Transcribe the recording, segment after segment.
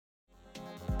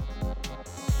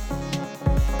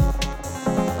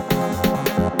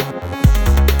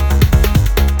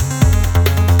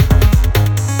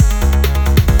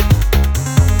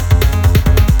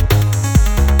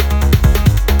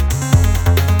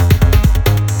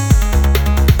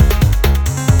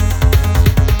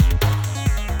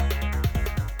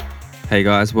Hey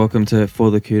guys, welcome to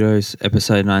For the Kudos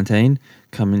episode 19,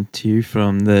 coming to you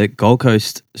from the Gold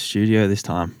Coast studio this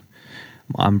time.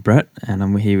 I'm Brett and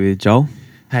I'm here with Joel.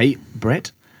 Hey,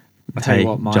 Brett. I'll tell Hey, you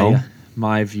what, Joel.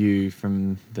 my view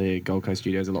from the Gold Coast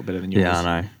studio is a lot better than yours. Yeah, I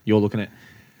know. You're looking at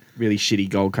really shitty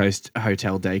Gold Coast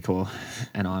hotel decor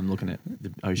and I'm looking at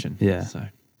the ocean. Yeah. So,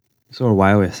 Saw a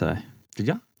whale yesterday. did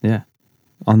you? Yeah.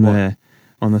 On What?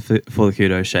 the For the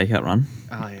Kudos shakeout run.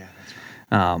 Oh, yeah,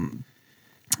 that's right.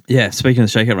 Yeah, speaking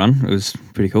of the shakeout run, it was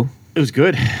pretty cool. It was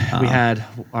good. We had,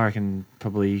 I reckon,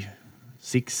 probably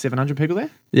 600-700 people there.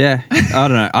 Yeah. I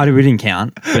don't know. We didn't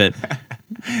count, but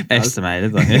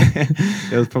estimated.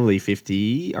 There was probably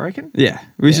 50, I reckon. Yeah,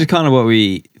 which is kind of what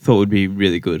we thought would be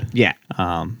really good. Yeah.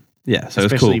 Yeah, so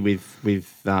especially it was cool.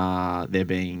 with there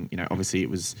being, obviously it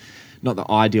was not the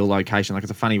ideal location. Like,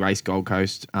 it's a funny race, Gold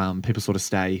Coast. People sort of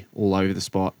stay all over the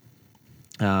spot,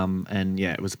 and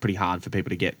yeah, it was pretty hard for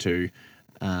people to get to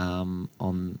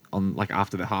on like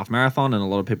after the half marathon, and a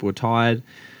lot of people were tired.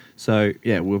 So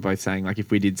yeah, we were both saying, like,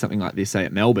 if we did something like this, say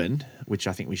at Melbourne, which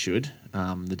I think we should,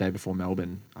 the day before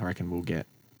Melbourne, I reckon we'll get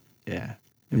there'll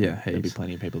be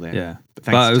plenty of people there. Yeah,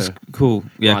 but it was cool.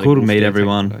 Yeah, Riley cool to Wolf meet there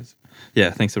everyone. taking photos. Yeah,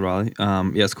 thanks to Riley.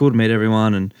 Yeah, it's cool to meet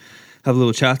everyone and have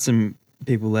little chats, and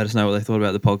people let us know what they thought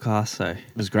about the podcast. So It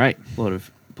was great. a lot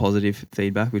of positive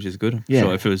feedback, which is good. Yeah.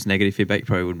 So if it was negative feedback, you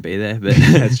probably wouldn't be there. But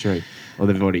That's true. Well,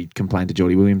 they've already complained to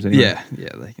Geordie Williams anyway. yeah,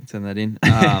 they can send that in.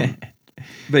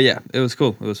 But yeah, it was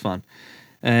cool. It was fun.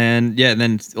 And yeah, and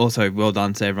then also well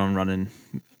done to everyone running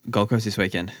Gold Coast this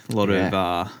weekend. A lot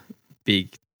of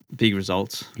big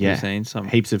results Yeah. we've seen. Some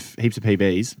Heaps of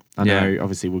PBs. I Yeah. know,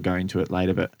 obviously, we'll go into it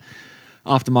later, but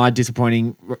after my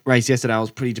disappointing race yesterday, I was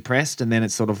pretty depressed, and then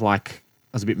it's sort of like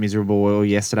I was a bit miserable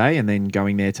yesterday, and then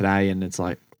going there today, and it's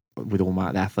like with all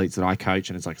the athletes that I coach,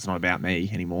 and it's like it's not about me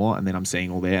anymore, and then I'm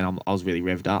seeing all there, and I was really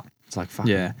revved up. It's like, fuck.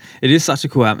 Yeah, it is such a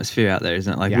cool atmosphere out there,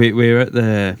 isn't it? Like Yeah. we were at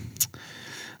the,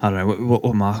 I don't know,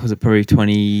 what mark was it? Probably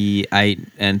 28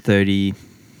 and 30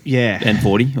 Yeah. and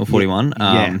 40 or 41.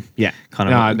 Yeah. kind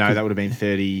of. No, that would have been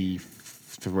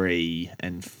 33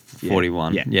 and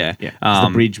 41. Yeah. 'Cause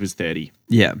the bridge was 30.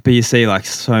 Yeah, but you see like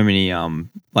so many,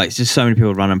 like just so many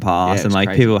people running past, Yeah, and it's like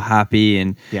crazy. people happy,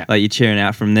 and Yeah. like you're cheering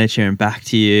out from there, cheering back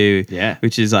to you. Yeah.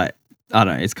 which is like, I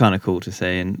don't know, it's kind of cool to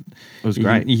see, and It was you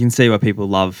great. Can, you can see why people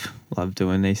love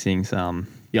doing these things.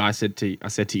 Yeah, I said to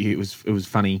you, it was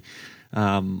funny,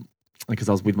 because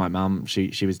I was with my mum.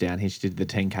 She was down here. She did the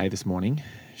 10K this morning.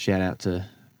 Shout out to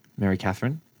Mary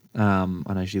Catherine. I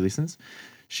know she listens.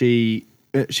 We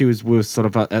were sort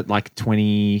of at like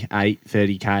 28,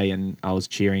 30K, and I was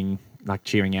cheering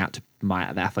out to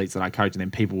the athletes that I coach, and then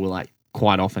people were like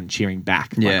quite often cheering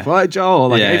back. Yeah. Like, "Hey, Joel,"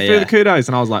 like, Yeah, "Hey, for yeah. the kudos,"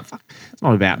 and I was like, "Fuck, it's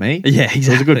not about me." Yeah, It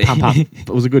was a good exactly. pump up.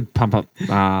 It was a good pump up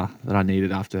that I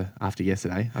needed after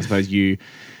yesterday. I suppose you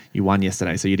won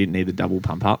yesterday, so you didn't need the double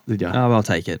pump up, did you? Oh, I'll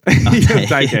take it. You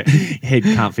take it. Head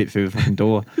can't fit through the fucking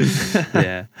door.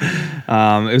 Yeah.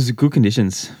 It was good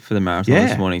conditions for the marathon Yeah.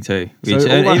 this morning too. So Which,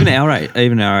 all even our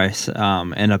race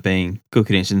ended up being good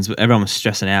conditions. Everyone was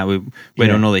stressing out. We're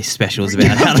doing all these specials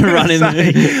about how to run in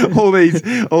there.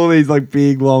 all these like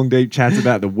big, long, deep chats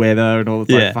about the weather and all.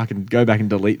 It's Yeah. like, fucking go back and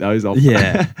delete those off.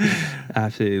 Yeah.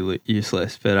 Absolutely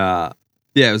useless. But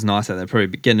yeah, it was nice out there. Probably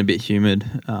getting a bit humid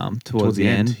towards the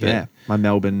end. But Yeah, my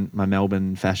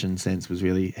Melbourne fashion sense was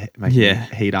really making me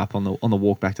heat up on the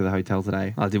walk back to the hotel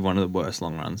today. I did one of the worst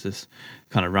long runs, just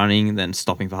kind of running and then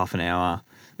stopping for half an hour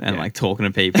and Yeah. like talking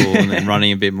to people and then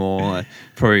running a bit more.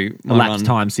 Probably Elapsed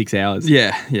time 6 hours.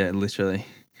 Yeah, literally.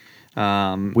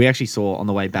 We actually saw on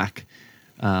the way back.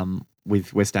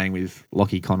 We're staying with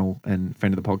Lockie Connell and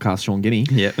friend of the podcast, Sean Guinea.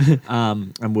 Yep.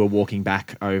 And we were walking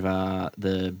back over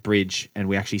the bridge, and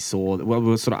we actually saw. We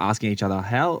were sort of asking each other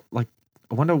how, like,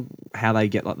 I wonder how they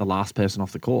get like the last person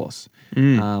off the course.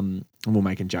 And we're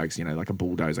making jokes, like a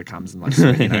bulldozer comes and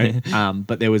like,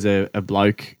 but there was a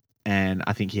bloke, and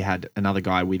I think he had another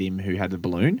guy with him who had the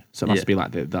balloon, so it must be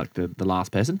like the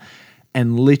last person.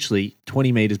 And literally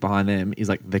 20 meters behind them is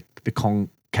like the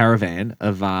caravan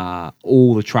of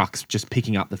all the trucks just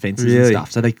picking up the fences and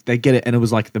stuff. So they get it, and it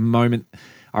was like the moment,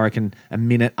 I reckon, a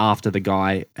minute after the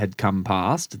guy had come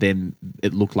past, then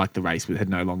it looked like the race had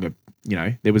no longer,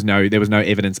 there was no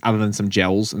evidence other than some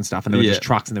gels and stuff, and there were just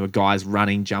trucks, and there were guys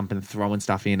running, jumping, throwing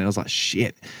stuff in, and I was like,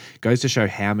 shit. Goes to show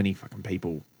how many fucking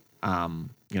people, how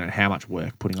much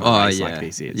work putting on a race like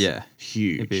this is. Yeah,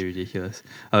 huge. It'd be ridiculous.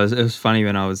 It was funny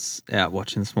when I was out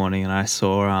watching this morning, and I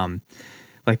saw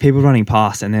like people running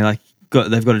past, and they're like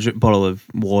they've got a bottle of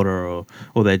water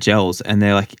or their gels, and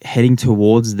they're like heading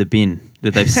towards the bin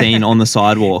that they've seen on the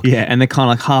sidewalk. Yeah. And they're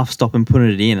kind of like half stopping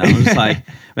putting it in. I'm just like,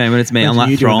 man, when it's me, I'm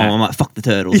like throwing. I'm like, fuck the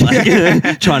turtles,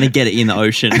 like trying to get it in the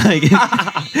ocean. Like,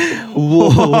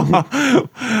 whoa.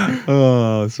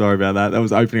 Oh, sorry about that. That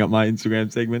was opening up my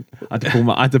Instagram segment. I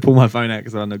had to pull my phone out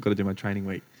because I've got to do my training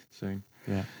week soon.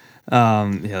 Yeah.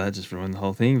 Yeah, that just ruined the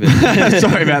whole thing. But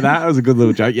Sorry about that. That was a good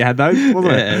little joke. You had those,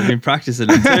 wasn't it? Yeah, I've been practicing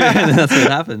it too, and that's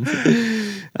what happens.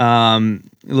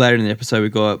 Later in the episode, we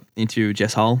got into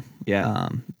Jess Hull. Yeah.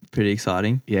 Pretty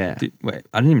exciting. Yeah. Wait,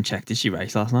 I didn't even check. Did she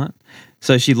race last night?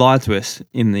 So she lied to us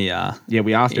in the. Yeah,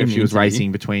 we asked her in if she the was interview.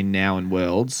 racing between now and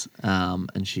Worlds,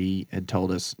 and she had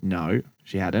told us no,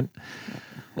 she hadn't.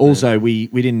 Also, we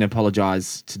didn't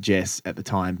apologise to Jess at the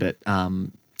time, but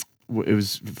it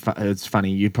was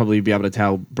funny. You'd probably be able to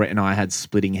tell Brett and I had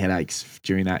splitting headaches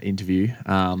during that interview.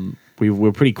 We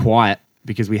were pretty quiet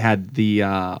because we had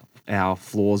our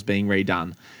floors being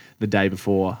redone the day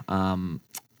before.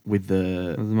 With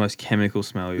It was the most chemical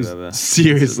smell you've ever.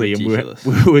 seriously, and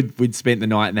ridiculous. we'd spent the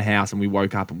night in the house, and we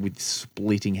woke up with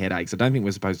splitting headaches. I don't think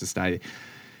we're supposed to stay.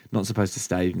 Not supposed to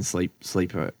stay and sleep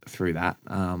through that.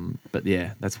 But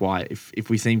yeah, that's why if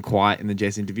we seem quiet in the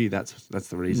Jess interview, that's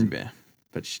the reason. Yeah.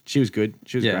 But she was good.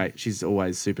 She was Yeah. great. She's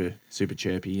always super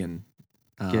chirpy and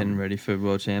Getting ready for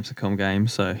World Champs to Com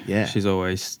Games, so Yeah. she's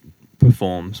always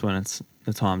performs when it's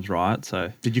the time's right.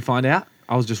 So Did you find out?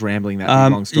 I was just rambling that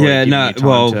long story. yeah, giving no. you time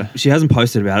Well, to- she hasn't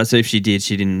posted about it, so if she did,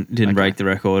 she didn't Okay. break the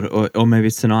record, or maybe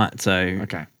it's tonight. So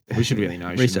okay, we should really know.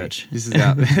 shouldn't we? Research. This is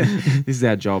our this is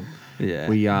our job. yeah,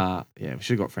 We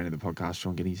should have got friend of the podcast,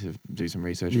 Sean Giddy, to do some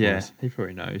research for yeah, us. he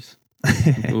probably knows.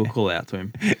 We'll call out to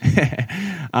him.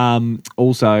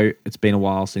 Also, it's been a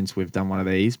while since we've done one of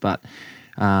these, but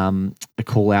a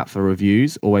call out for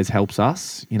reviews always helps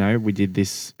us. You know, we did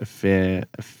this a fair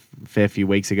few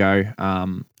weeks ago,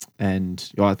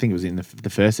 and I think it was in the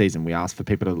first season. We asked for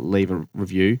people to leave a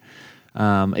review.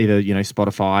 Either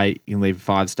Spotify, you can leave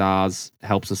 5 stars,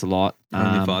 helps us a lot.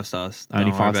 Only 5 stars. Only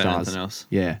Don't worry 5 about stars. anything else.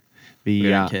 Yeah, We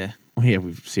don't care. Yeah,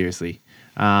 we've seriously.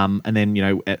 And then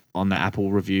on the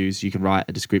Apple reviews, you can write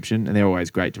a description, and they're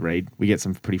always great to read. We get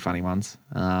some pretty funny ones.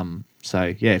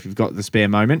 So yeah, if you've got the spare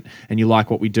moment and you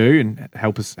like what we do and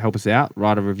help us out,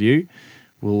 write a review.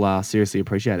 We'll seriously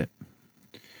appreciate it.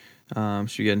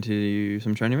 Should we get into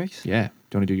some training weeks? Yeah.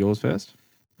 Do you want to do yours first?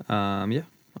 Yeah,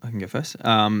 I can go first.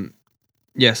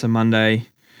 Yeah, so Monday,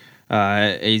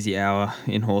 easy hour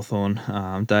in Hawthorn.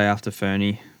 Day after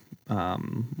Fernie,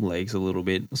 legs a little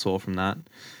bit sore from that.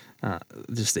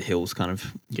 Just the hills kind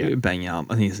of banging up.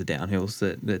 I think it's the downhills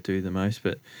that do the most,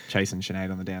 but Chase and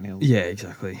Sinead on the downhill. yeah,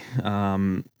 exactly.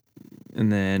 And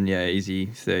then easy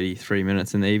 33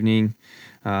 minutes in the evening.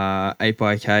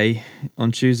 8x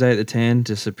on Tuesday at the 10,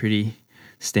 just a pretty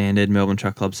standard Melbourne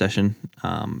Truck Club session.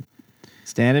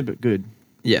 Standard, but good.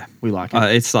 Yeah. We like it.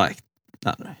 It's like,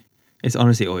 I don't know. It's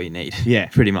honestly all you need. Yeah.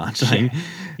 Pretty much. Like,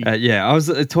 I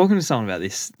was talking to someone about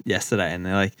this yesterday, and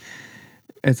they're like,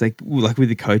 it's like with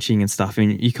the coaching and stuff,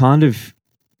 and you kind of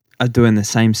are doing the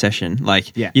same session.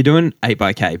 Like, you're doing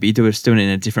 8x, but you're just doing it in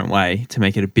a different way to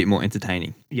make it a bit more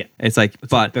entertaining. Yeah. It's like,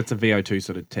 that's a VO2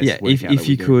 sort of test. Yeah, if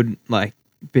you could like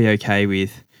be okay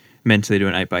with mentally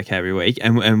doing 8x every week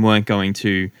and weren't going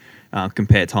to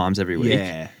compare times every week,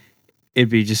 it'd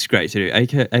be just great to do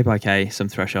 8x, some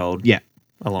threshold. Yeah,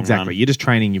 a long exactly. run. You're just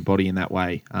training your body in that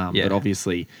way. Yeah. But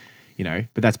obviously,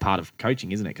 but that's part of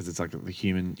coaching, isn't it? Because it's like the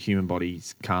human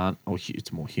bodies can't, or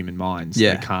it's more human minds.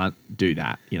 Yeah. They can't do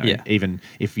that. Yeah. Even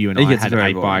if you and It I gets had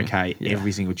very 8x boring.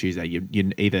 every single Tuesday, you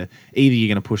either you're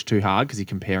going to push too hard because you're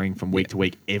comparing from week to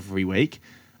week every week.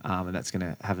 And that's going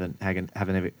to have a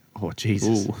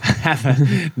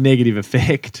negative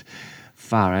effect.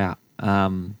 Far out.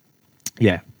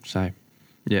 So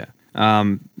Yeah.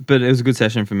 But it was a good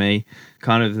session for me.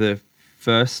 Kind of the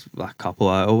first couple,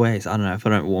 I don't know if I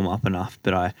don't warm up enough,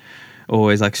 but I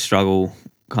always struggle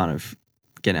kind of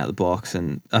getting out of the blocks,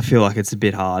 and I feel like it's a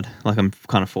bit hard. Like I'm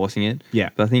kind of forcing it. Yeah.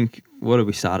 But I think, what did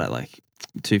we start at?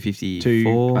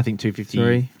 254? I think 250.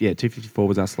 3? Yeah, 254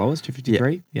 was our slowest.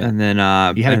 253. Yeah. And then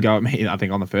You had a go at me, I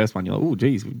think, on the first one. You're like, oh,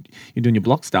 geez, you're doing your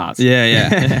block starts.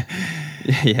 Yeah.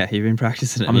 Yeah, you've been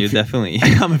practicing it. You're definitely.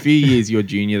 I'm a few years your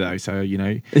junior, though, so,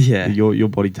 Yeah. your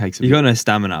body takes a You bit. got no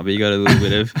stamina, but you got a little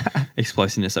bit of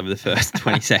explosiveness over the first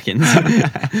 20 seconds.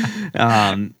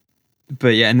 But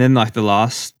yeah, and then the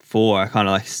last 4, I kind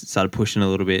of started pushing a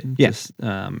little bit. Yeah. Just,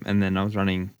 and then I was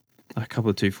running a couple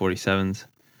of 247s,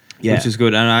 Yeah. which is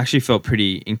good. And I actually felt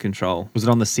pretty in control. Was it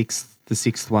on the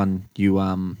sixth one you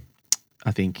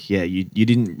I think, you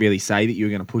didn't really say that you were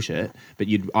going to push it, but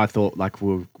I thought like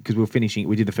because we were finishing,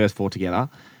 we did the first 4 together,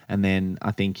 and then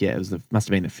I think it must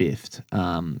have been the 5th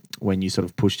when you sort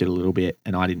of pushed it a little bit,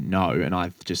 and I didn't know, and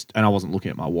I wasn't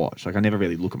looking at my watch. Like I never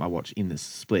really look at my watch in the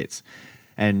splits,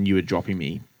 and you were dropping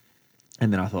me,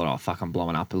 and then I thought, oh fuck, I'm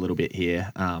blowing up a little bit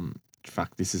here.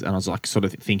 Fuck, this is, and I was like sort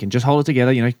of thinking, just hold it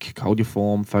together, hold your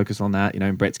form, focus on that,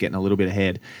 and Brett's getting a little bit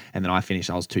ahead, and then I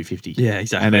finised, I was 250. Yeah,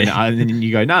 exactly. And then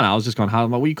you go, no, I was just going hard.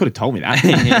 I'm like, well, you could have told me that.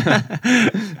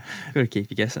 Got to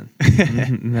keep you guessing.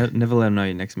 Never let them know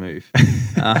your next move.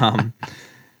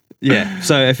 Yeah,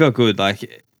 so it felt good.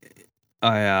 Like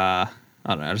I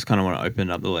don't know, I just kind of want to open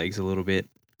up the legs a little bit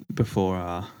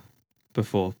before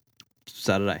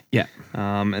Saturday. Yeah.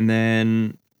 And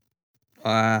then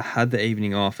I had the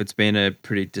evening off. It's been a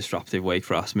pretty disruptive week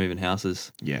for us moving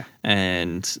houses. Yeah.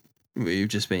 And we've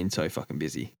just been so fucking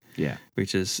busy. Yeah.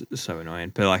 Which is so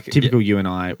annoying. But like typical you and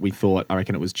I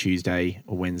reckon it was Tuesday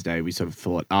or Wednesday, we sort of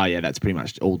thought, oh yeah, that's pretty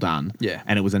much all done. Yeah.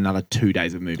 And it was another 2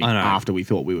 days of moving after we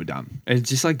thought we were done. It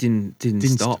just like didn't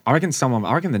stop. I reckon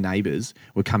the neighbours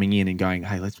were coming in and going,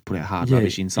 hey, let's put our hard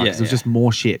rubbish inside. Yeah, there was just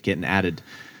more shit getting added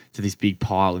to this big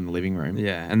pile in the living room.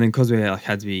 Yeah. And then because we like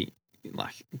had to be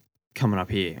like coming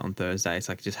up here on Thursday, it's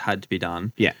like it just had to be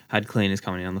done. Yeah. Had cleaners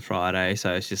coming in on the Friday,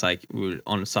 so it's just like we were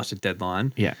on such a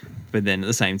deadline. Yeah. But then at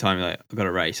the same time, like I've got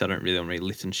a race, I don't really want to be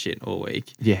lifting shit all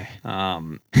week. Yeah.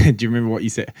 Do you remember what you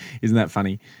said? Isn't that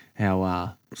funny?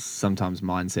 How sometimes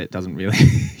mindset doesn't really.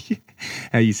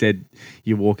 How you said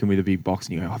you're walking with a big box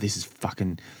and you go, oh, this is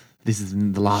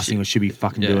the last thing we should be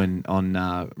fucking doing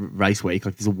on race week.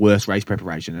 Like, this is the worst race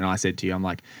preparation. And I said to you, I'm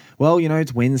like, well,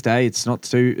 it's Wednesday. It's not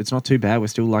too bad. We're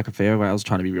still like a fair way. I was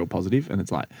trying to be real positive, and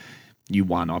it's like, you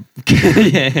won.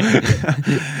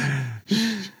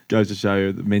 Goes to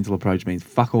show the mental approach means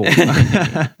fuck all.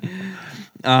 So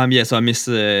I missed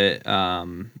the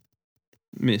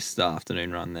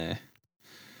afternoon run there.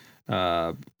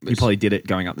 You probably did it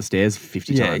going up the stairs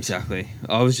 50 times. Yeah, exactly.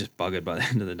 I was just buggered by the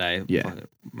end of the day. Yeah.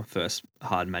 My first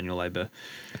hard manual labour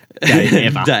day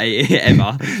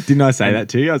ever. Didn't I say that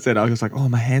to you? I was like, oh,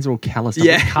 my hands are all calloused. I've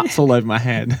got cuts all over my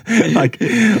hand. like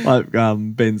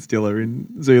Ben Stiller in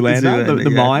Zoolander, the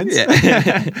mines.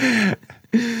 Yeah.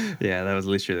 Yeah, that was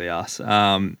literally us.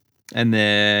 And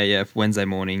then, Wednesday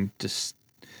morning, just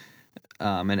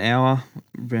an hour.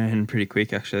 Ran pretty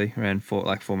quick, actually. Ran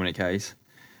 4-minute Ks.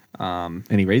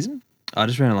 Any reason? I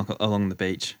just ran along the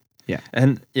beach. Yeah.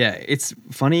 And it's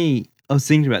funny. I was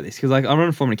thinking about this because like I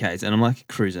run 4-minute Ks and I'm like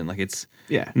cruising. Like it's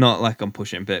not like I'm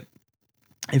pushing, but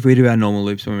if we do our normal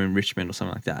loops when we're in Richmond or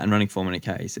something like that and running 4-minute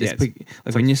Ks,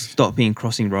 it's when you're stopping,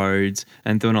 crossing roads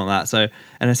and doing all that. So,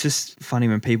 and it's just funny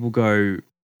when people go,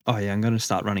 oh yeah, I'm going to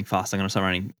start running fast. I'm going to start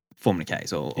running 4-minute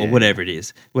Ks or whatever it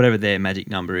is, whatever their magic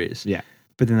number is. Yeah.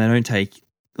 But then they don't take,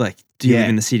 like, do you live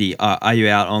in the city? Are you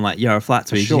out on like Yarra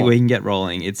Flats where you can get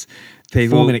rolling? It's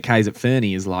people 4-minute Ks at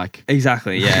Fernie is like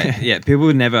exactly yeah. People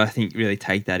would never, I think, really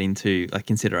take that into like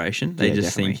consideration. They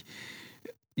just definitely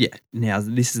think, now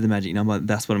this is the magic number.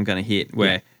 That's what I'm going to hit.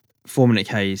 Where 4-minute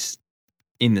Ks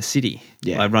in the city,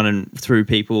 like running through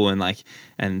people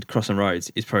and crossing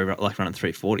roads is probably like running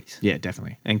 340s. Yeah,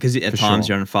 definitely. And because at times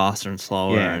you're running faster and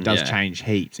slower. Yeah, it does change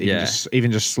heaps.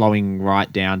 Even just slowing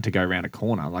right down to go around a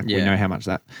corner. Like we know how much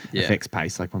that affects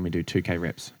pace. Like when we do 2K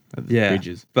reps at the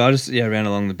bridges. But I just ran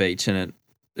along the beach and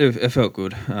it felt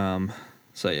good.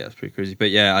 So it's pretty crazy. But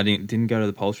I didn't go to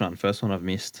the Pulse run. First one I've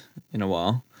missed in a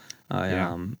while.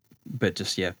 But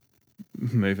just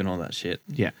moving all that shit.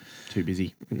 Yeah, too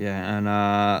busy. Yeah,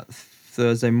 and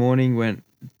Thursday morning went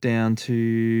down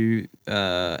to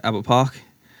Albert Park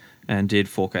and did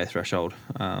 4K threshold,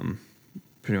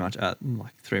 pretty much at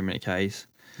like 3-minute Ks.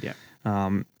 Yeah.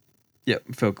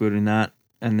 Felt good in that.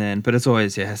 And then, but it's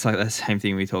always, it's like that same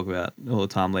thing we talk about all the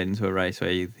time leading to a race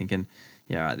where you're thinking,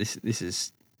 right, this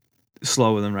is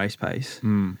slower than race pace.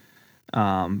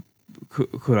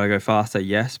 Could I go faster?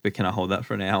 Yes, but can I hold that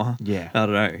for an hour? Yeah. I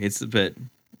don't know. But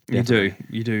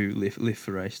you do lift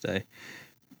for race day.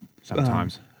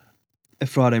 Sometimes. A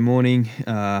Friday morning,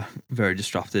 very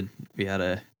disrupted. We had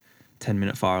a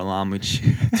 10-minute fire alarm, which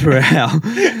threw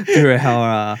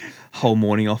our whole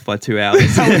morning off by 2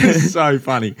 hours. That was so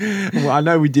funny. Well, I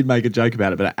know we did make a joke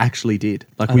about it, but it actually did.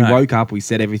 Like we woke up, we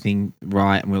said everything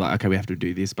right, and we're like, okay, we have to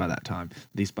do this by that time,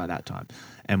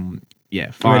 and we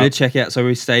did check out. So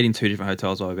we stayed in 2 different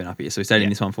hotels while we've been up here. So we stayed in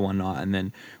this one for one night, and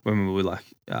then when we were like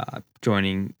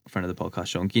joining a friend of the podcast,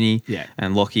 Sean Guinea,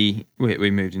 and Lockie,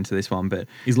 we moved into this one. But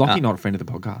is Lockie not a friend of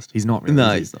the podcast? He's not really.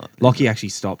 No, he's not. Lockie actually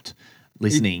stopped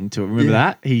listening to it. Remember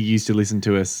that? He used to listen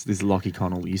to us. This Lockie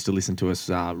Connell used to listen to us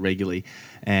regularly,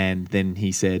 and then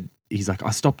he said he's like,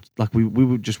 I stopped, like we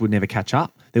would never catch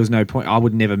up. There was no point. I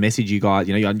would never message you guys.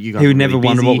 You guys He would were never really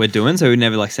wonder busy. what we're doing, so he would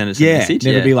never like send us a message.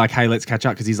 Never be like, hey, let's catch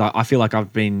up, because he's like, I feel like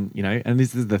I've been, and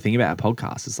this is the thing about our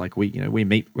podcast. It's like we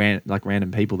meet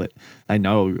random people that they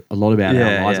know a lot about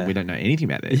our lives and we don't know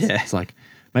anything about this. Yeah. It's like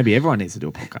maybe everyone needs to do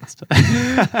a podcast.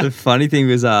 The funny thing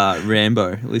was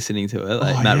Rambo listening to it,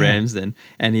 like Matt Ramsden,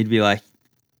 and he'd be like,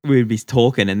 we'd be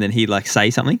talking and then he'd like say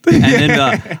something and then be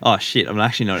like, oh shit, I'm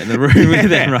actually not in the room with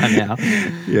them right now.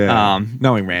 Yeah.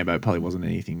 Knowing Rambo probably wasn't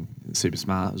anything super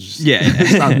smart. It was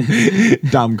just some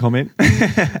dumb comment.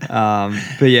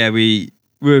 But yeah, we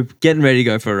were getting ready to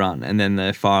go for a run and then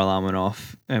the fire alarm went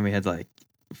off and we had like,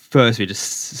 first we just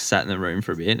sat in the room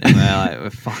for a bit and we were like, well,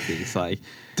 fuck this. Like,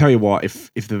 tell you what,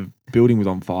 if the building was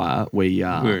on fire, we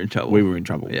were in trouble. We were in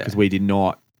trouble because we did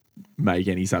not make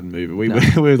any sudden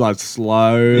movement. We were like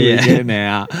slowly getting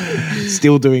out,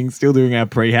 still doing our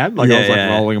prehab. Like I was like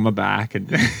rolling on my back and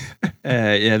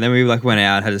then we like went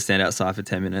out, had to stand outside for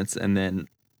 10 minutes, and then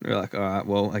we were like, all right,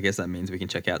 well, I guess that means we can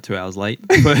check out 2 hours late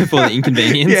for the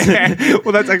inconvenience.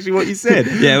 Well, that's actually what you said.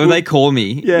 Well, they called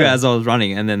me as I was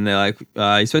running, and then they're like,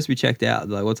 you're supposed to be checked out.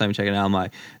 They're like, what time are you checking out? I'm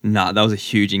like, nah, that was a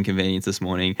huge inconvenience this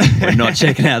morning. We're not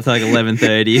checking out till like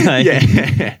 11:30. Like,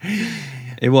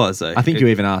 it was, though. I think you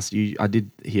even asked. I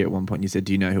did hear at one point you said,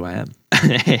 do you know who I am?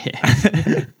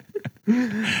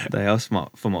 They asked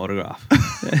for my autograph.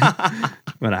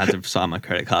 When I had to sign my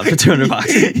credit card for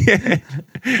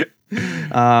 $200.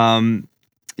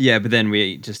 But then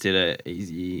we just did a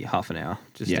easy half an hour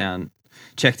just down,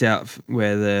 checked out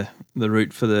where the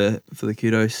route for the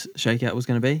kudos shakeout was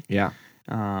going to be.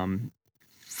 And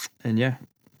it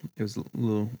was a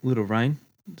little rain,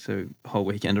 so whole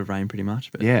weekend of rain pretty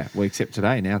much. But well, except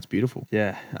today. Now it's beautiful.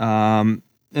 And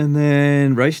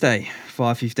then race day,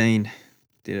 5:15,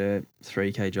 did a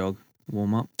 3K jog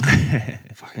warm up.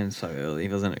 Fucking so early,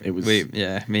 wasn't it? It was. Me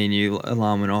and you,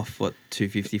 alarm went off,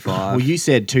 2:55? Well, you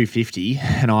said 2:50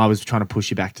 and I was trying to push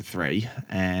you back to 3,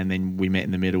 and then we met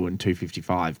in the middle in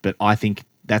 2:55. But I think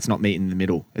that's not meeting in the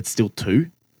middle. It's still 2.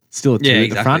 Still a 2 at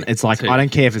the front. It's like, 2. I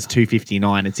don't care if it's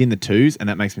 2:59. It's in the 2s, and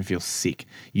that makes me feel sick.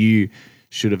 You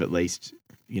should have at least,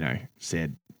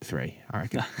 said 3. I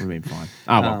reckon would have been fine.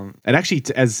 Oh, well. It actually,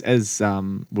 as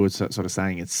we were sort of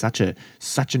saying, it's such an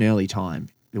early time.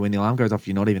 When the alarm goes off,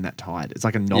 you're not even that tired. It's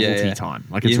like a novelty time.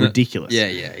 Like, it's ridiculous. Yeah,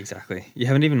 exactly. You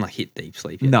haven't even like hit deep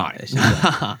sleep yet. No.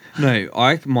 No,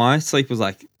 my sleep was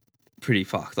like pretty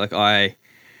fucked. Like I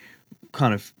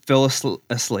kind of fell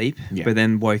asleep, but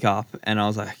then woke up and I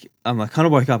was like, kind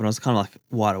of woke up and I was kind of like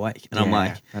wide awake. And I'm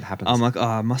like, that happens. I'm like,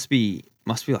 oh, must be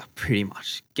like pretty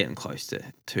much getting close to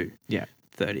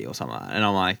 2:30 or something like that. And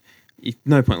I'm like,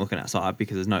 no point looking outside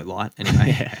because there's no light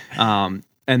anyway.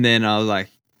 And then I was like,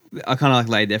 I kind of like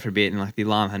laid there for a bit and like the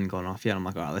alarm hadn't gone off yet. I'm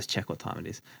like, all right, let's check what time it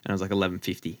is. And it was like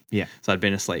 11:50. Yeah. So I'd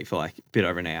been asleep for like a bit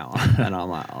over an hour and I'm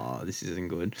like, oh, this isn't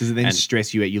good. Does it then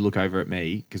stress you out? You look over at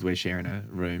me because we're sharing a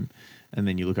room, and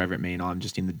then you look over at me and I'm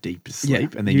just in the deepest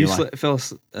sleep. And then you're like, fell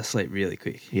asleep really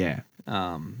quick. Yeah.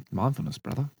 Mindfulness,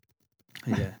 brother.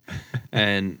 Yeah.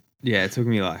 And it took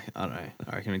me like, I don't know,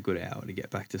 I reckon a good hour to get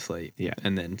back to sleep. Yeah.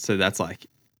 And then, so that's like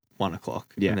 1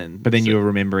 o'clock. Yeah. And then you were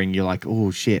remembering, you're like,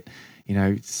 oh shit,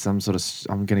 some sort of,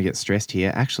 I'm going to get stressed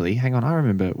here. Actually, hang on. I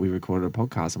remember we recorded a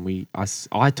podcast and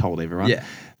I told everyone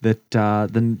that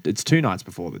then it's 2 nights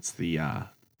before that's the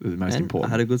most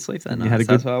important. I had a good sleep that night.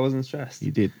 That's why I wasn't stressed.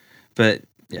 You did. But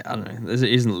yeah, I don't know. There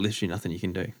isn't literally nothing you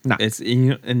can do. No. And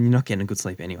you're not getting a good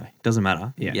sleep anyway. Doesn't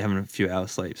matter. Yeah. You're having a few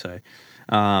hours sleep. So,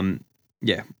 alarm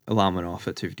went off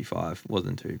at 2:55.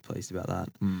 Wasn't too pleased about that.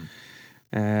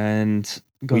 And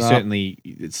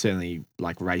it's certainly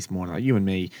like race morning. Like you and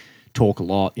me talk a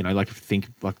lot, like think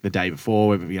like the day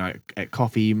before, at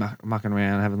coffee, mucking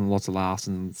around, having lots of laughs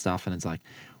and stuff. And it's like,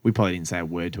 we probably didn't say a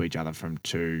word to each other from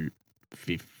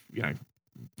 2:50,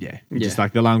 just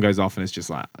like the alarm goes off and it's just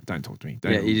like, don't talk to me.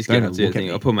 You just get up to the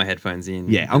thing. I'll put my headphones in.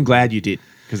 Yeah, I'm glad you did,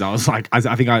 because I was like, I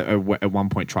think I at one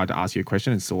point tried to ask you a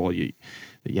question and saw you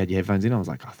had your headphones in. I was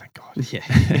like, oh, thank God.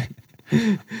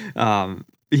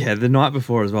 The night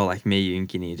before as well, like me, you and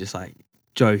Guinea just like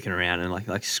joking around and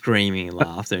like screaming and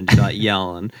laughter and just like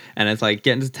yelling, and it's like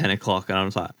getting to 10 o'clock and I'm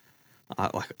just like,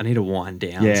 I need to wind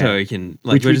down so we can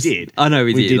like. Which we did. I know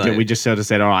we did. Like, we just sort of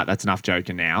said, all right, that's enough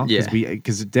joking now.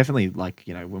 Because definitely like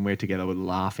when we're together, we're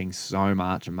laughing so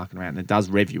much and mucking around, and it does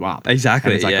rev you up.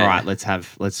 Exactly. And it's like, all right, let's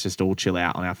just all chill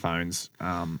out on our phones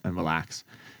and relax,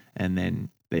 and then.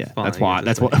 That's what.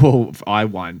 Well, I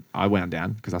wound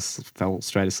down because I fell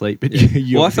straight asleep. But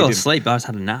I fell asleep, but I just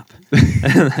had a nap.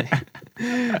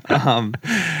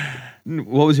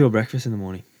 What was your breakfast in the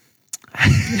morning?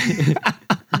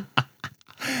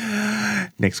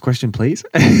 Next question, please.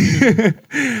 He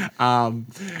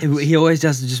always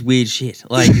does just weird shit.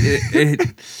 Like,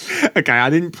 Okay, I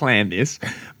didn't plan this,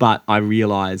 but I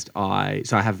realized I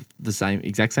have the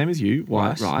exact same as you,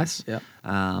 white rice. Yeah.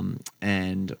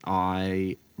 And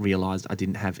I realized I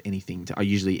didn't have anything I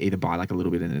usually either buy like a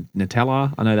little bit of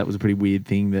Nutella. I know that was a pretty weird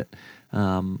thing that.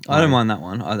 I don't mind that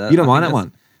one. You don't mind that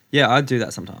one? Yeah, I do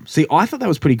that sometimes. See, I thought that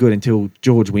was pretty good until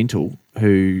George Wintle,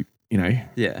 who,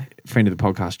 Yeah. friend of the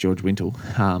podcast, George Wintle.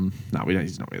 No, we don't.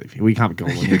 He's not really. We can't call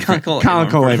him. Can't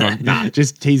call everyone. Nah,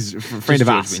 just he's a friend of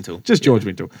George us. Wintle. Just George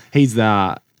Wintle. He's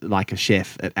like a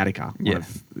chef at Attica, one Yeah.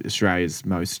 of Australia's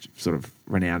most sort of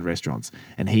renowned restaurants.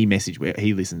 And he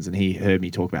listens, and he heard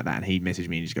me talk about that, and he messaged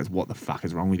me and he just goes, "What the fuck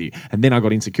is wrong with you?" And then I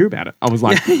got insecure about it. I was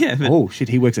like, "Oh shit,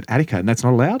 he works at Attica, and that's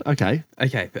not allowed." Okay,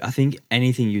 but I think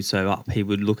anything you serve up, he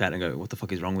would look at it and go, "What the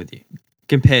fuck is wrong with you?"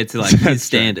 Compared to like his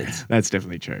standards. That's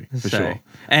definitely true for sure.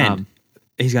 And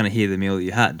he's going to hear the meal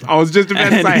you had. I was just about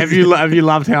to say, have you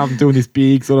loved how I'm doing this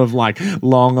big sort of like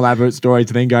long elaborate story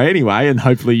to then go anyway, and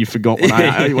hopefully you forgot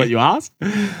what you asked.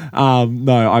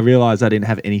 No, I realised I didn't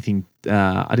have anything.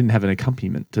 I didn't have an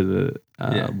accompaniment to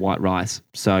the white rice,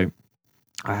 so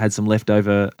I had some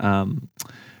leftover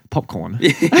popcorn.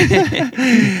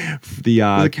 The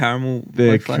caramel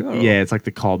flavor? Yeah, it's like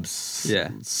the Cobb's Yeah.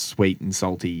 sweet and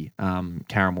salty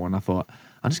caramel, and I thought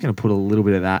I'm just going to put a little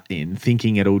bit of that in,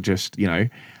 thinking it'll just, to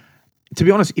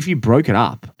be honest, if you broke it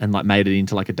up and like made it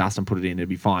into like a dust and put it in, it'd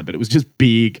be fine. But it was just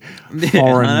big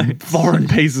foreign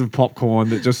pieces of popcorn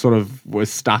that just sort of were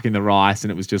stuck in the rice, and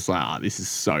it was just like, this is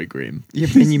so grim. Yeah,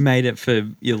 but then you made it for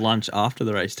your lunch after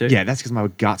the race too. Yeah, that's because my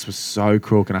guts were so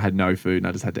crook and I had no food and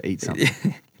I just had to eat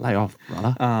something. Lay off,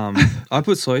 brother. I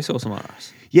put soy sauce on my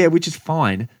rice. Yeah, which is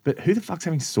fine, but who the fuck's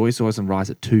having soy sauce and rice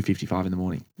at 2:55 in the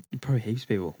morning? Probably heaps of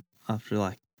people after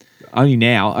like. Only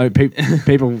now.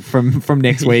 People from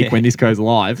next week when this goes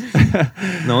live.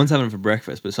 No one's having it for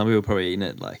breakfast, but some people are probably eating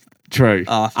it like. True.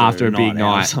 After a big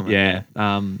night. Yeah.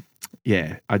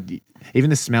 Yeah.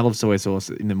 Even the smell of soy sauce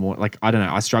in the morning, like, I don't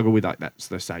know. I struggle with like that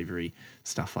sort of savoury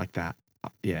stuff like that.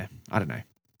 Yeah. I don't know.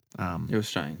 It was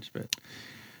strange, but.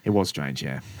 It was strange,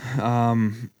 yeah.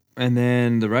 And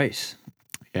then the race.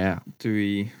 Yeah. Do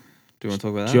you want to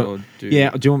talk about that? Do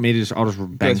you want me to I'll just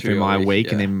bang through my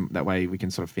week, and then that way we can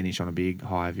sort of finish on a big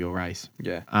high of your race.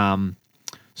 Yeah.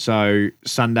 So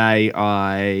Sunday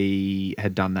I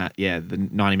had done that, the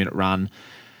 90-minute run.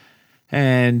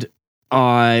 And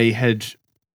I had,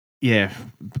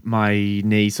 my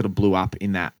knee sort of blew up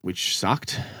in that, which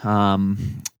sucked.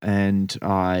 And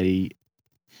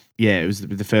it was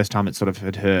the first time it sort of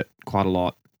had hurt quite a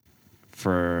lot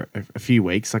for a few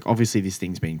weeks. Like, obviously this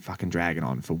thing's been fucking dragging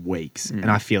on for weeks,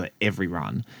 and I feel it every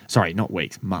run. Sorry, not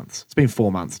weeks, months. It's been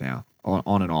 4 months now,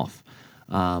 on and off.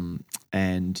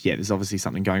 There's obviously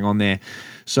something going on there.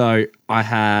 So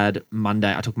I took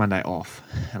Monday off,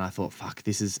 and I thought, fuck,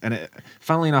 this is, and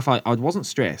funnily enough, I wasn't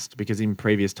stressed, because in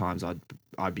previous times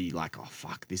I'd be like, oh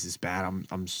fuck, this is bad. I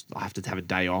have to have a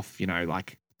day off,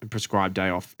 like a prescribed day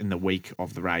off in the week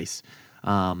of the race.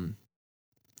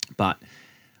 But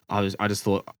I just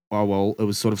thought, oh well, it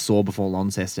was sort of sore before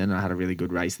Launceston, and I had a really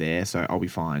good race there, so I'll be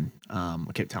fine. I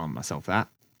kept telling myself that.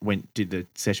 Did the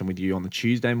session with you on the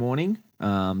Tuesday morning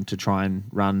to try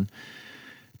and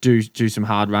do some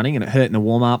hard running, and it hurt in the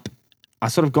warm up. I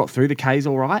sort of got through the K's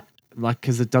all right, like,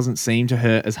 because it doesn't seem to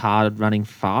hurt as hard running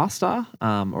faster,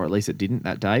 or at least it didn't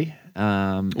that day.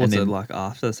 What's it like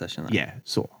after the session? Though? Yeah,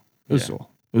 sore. It was sore.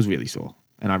 It was really sore,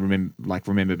 and I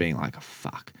remember being like, oh,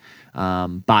 fuck.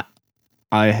 But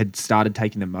I had started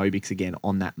taking the Mobix again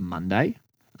on that Monday.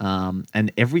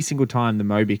 And every single time the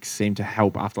Mobix seemed to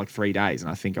help after like 3 days. And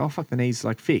I think, oh, fuck, the knee's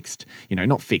like fixed.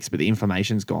 Not fixed, but the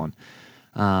inflammation's gone.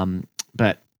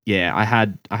 But yeah, I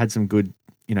had some good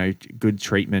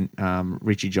treatment.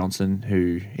 Richie Johnson,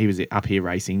 who he was up here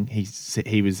racing,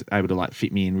 he was able to like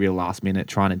fit me in real last minute,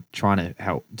 trying to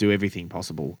help do everything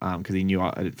possible. Because he knew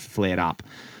it flared up.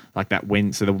 Like that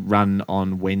so the run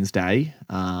on Wednesday,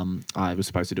 I was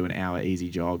supposed to do an hour easy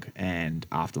jog, and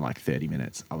after like 30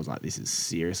 minutes, I was like, this is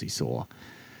seriously sore.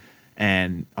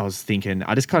 And I was thinking,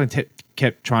 I just kind of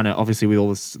kept trying to, obviously with all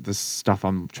this stuff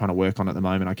I'm trying to work on at the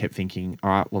moment, I kept thinking, all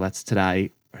right, well, that's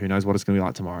today. Who knows what it's going to be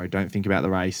like tomorrow? Don't think about the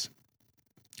race.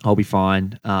 I'll be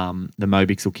fine. The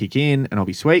Mobix will kick in and I'll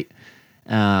be sweet.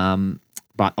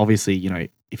 But obviously,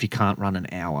 if you can't run an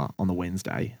hour on the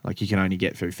Wednesday, like you can only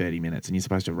get through 30 minutes, and you're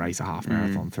supposed to race a half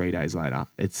marathon 3 days later,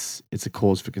 it's a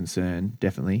cause for concern,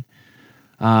 definitely.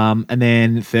 And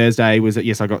then Thursday was,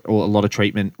 I got a lot of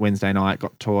treatment Wednesday night,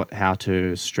 got taught how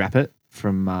to strap it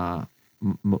from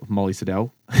Molly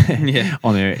Siddell Yeah.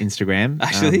 on her Instagram.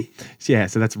 Actually?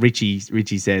 So that's Richie.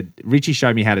 Richie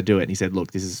showed me how to do it, and he said,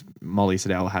 "Look, this is Molly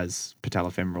Siddell has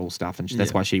patellofemoral stuff, and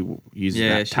that's why she uses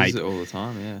Yeah, that she tape uses it all the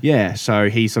time. Yeah. Yeah, so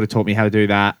he sort of taught me how to do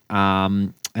that.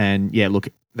 And yeah, look,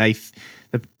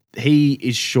 he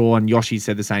is sure, and Yoshi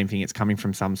said the same thing. It's coming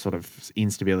from some sort of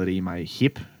instability in my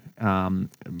hip.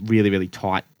 Really, really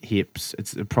tight hips.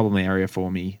 It's a problem area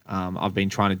for me. I've been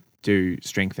trying to do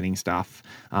strengthening stuff,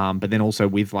 but then also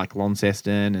with like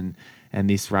Launceston and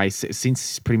this race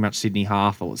since pretty much Sydney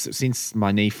half, or since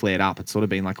my knee flared up, it's sort of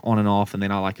been like on and off. And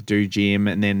then I like do gym,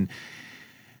 and then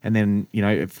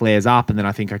it flares up, and then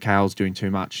I think, okay, I was doing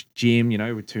too much gym,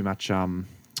 with too much. I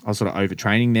was sort of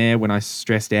overtraining there when I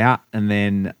stressed out, and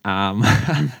then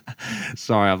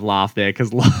sorry, I've laughed there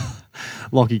because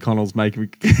Lockie Connell's making me.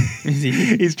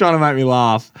 He's trying to make me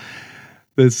laugh.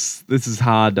 This is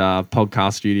hard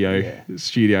podcast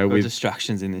studio. We've got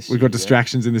distractions in this. We've got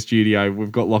distractions in the studio.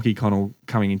 We've got Lockie Connell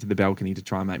coming into the balcony to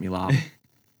try and make me laugh.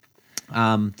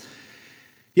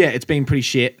 Yeah, it's been pretty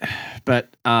shit.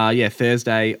 But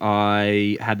Thursday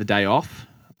I had the day off.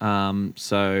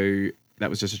 So that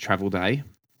was just a travel day.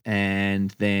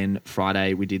 And then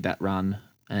Friday we did that run.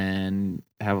 And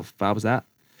how far was that?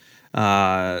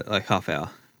 Like half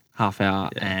hour. Yeah.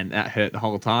 And that hurt the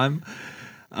whole time.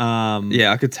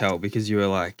 I could tell because you were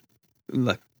like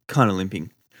kind of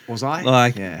limping. Was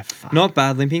I? Yeah. Fuck. Not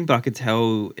bad limping, but I could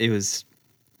tell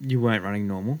you weren't running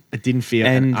normal. It didn't feel,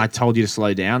 and I told you to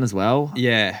slow down as well.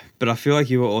 Yeah, but I feel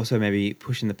like you were also maybe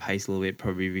pushing the pace a little bit,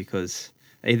 probably because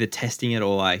either testing it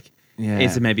or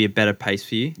is it maybe a better pace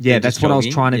for you? Yeah, that's what I was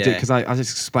trying to do, because I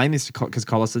just explained this because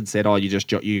Collis had said,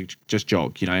 you just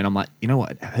jog, and I'm like, you know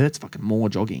what? It hurts fucking more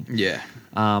jogging. Yeah.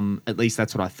 At least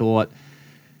that's what I thought.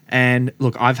 And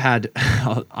look, I've had,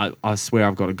 I swear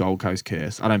I've got a Gold Coast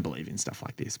curse. I don't believe in stuff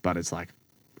like this, but it's like,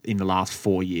 in the last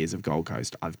 4 years of Gold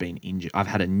Coast, I've been injured. I've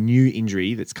had a new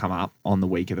injury that's come up on the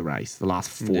week of the race, the last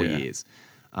 4 years.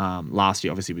 Last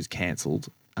year, obviously, was cancelled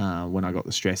when I got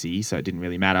the stressy, so it didn't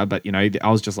really matter. But, I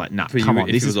was just like, nah, come on.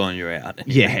 If it was on, you were out.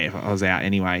 Anyway. Yeah, I was out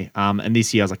anyway. And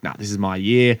this year, I was like, nah, this is my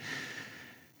year.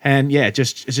 And yeah, it's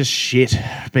just shit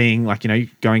being like,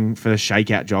 going for a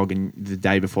shakeout jog and the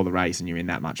day before the race and you're in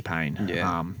that much pain.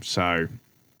 Yeah.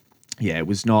 Yeah, it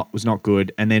was not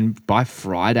good. And then by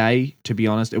Friday, to be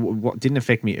honest, it didn't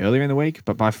affect me earlier in the week,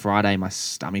 but by Friday, my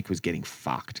stomach was getting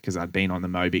fucked because I'd been on the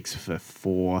Mobix for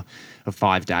 4 or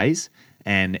 5 days.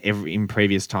 And in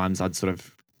previous times, I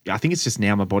think it's just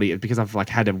now my body, because I've like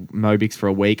had a Mobix for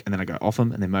a week and then I go off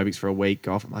them, and then Mobix for a week,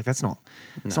 go off them. Like, it's not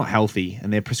healthy.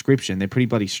 And their prescription, they're pretty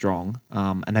bloody strong.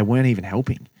 And they weren't even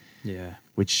helping. Yeah.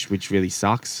 Which really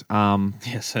sucks.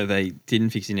 So they didn't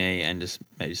fix your knee and just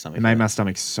made your stomach. It made my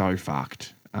stomach so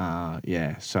fucked.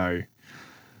 So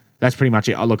that's pretty much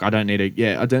it. Look, I don't need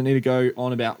to go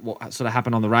on about what sort of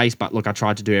happened on the race, but look, I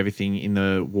tried to do everything in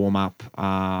the warm up.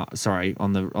 On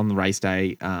the race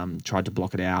day. Tried to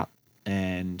block it out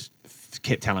and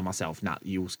kept telling myself, "Nah,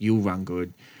 you'll run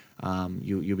good.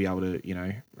 You'll be able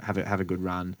to have a good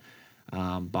run."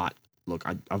 But look,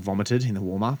 I vomited in the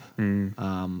warm-up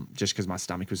just because my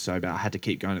stomach was so bad. I had to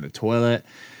keep going to the toilet.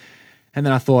 And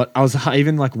then I thought,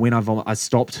 even like when I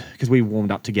stopped, because we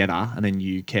warmed up together, and then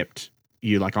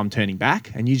I'm turning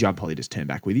back, and usually I'd probably just turn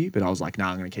back with you, but I was like,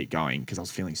 nah, I'm going to keep going because I was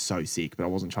feeling so sick, but I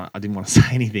didn't want to say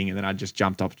anything. And then I just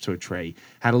jumped up to a tree,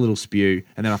 had a little spew,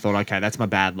 and then I thought, okay, that's my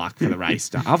bad luck for the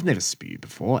race. I've never spewed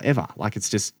before, ever. Like, it's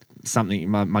just something,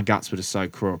 my guts were just so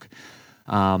crook.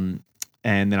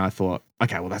 And then I thought,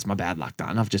 okay, well, that's my bad luck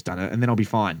done. I've just done it, and then I'll be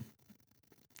fine.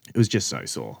 It was just so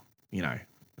sore, It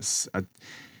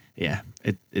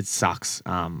sucks.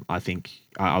 I think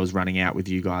I was running out with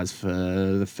you guys for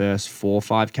the first 4 or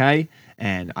 5K,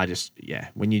 and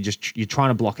when you're trying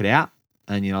to block it out,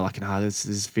 and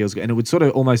this feels good, and it would sort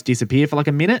of almost disappear for like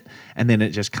a minute, and then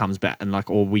it just comes back, and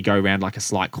or we go around like a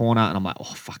slight corner, and I'm like, oh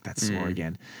fuck, that's sore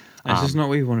again. It's just not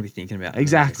what you want to be thinking about.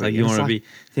 Exactly. Like, you want to be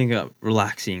thinking about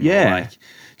relaxing. Yeah.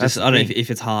 I don't know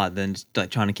if it's hard, then just like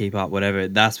trying to keep up, whatever.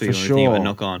 That's what you want to think about,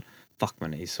 not going, fuck, my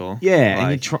knee's sore.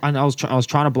 Yeah. And I was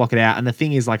trying to block it out. And the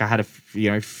thing is, like, I had a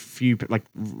few, like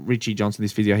Richie Johnson,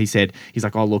 this physio, he's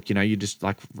like, oh, look, you just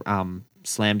like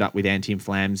slammed up with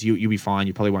anti-inflams. You'll be fine.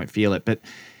 You probably won't feel it. But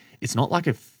it's not like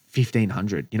a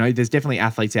 1,500. There's definitely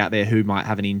athletes out there who might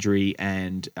have an injury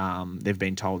and they've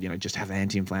been told, just have the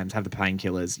anti-inflams, have the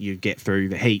painkillers, you get through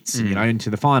the heats, into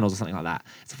the finals or something like that.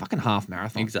 It's a fucking half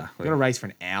marathon. Exactly. You've got to race for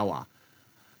an hour.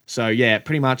 So yeah,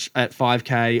 pretty much at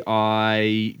 5K,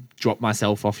 I dropped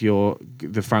myself off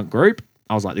the front group.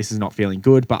 I was like, this is not feeling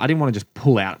good, but I didn't want to just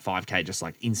pull out at 5K just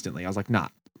like instantly. I was like, nah,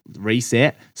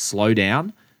 reset, slow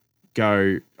down,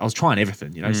 go. I was trying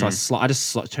everything, So I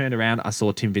just turned around. I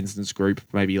saw Tim Vincent's group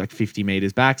maybe like 50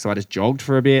 meters back, so I just jogged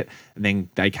for a bit, and then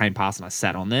they came past, and I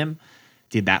sat on them.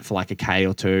 Did that for like a K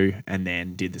or two, and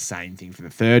then did the same thing for the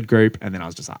third group, and then I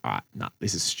was just like, all right, no,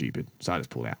 this is stupid. So I just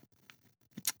pulled out.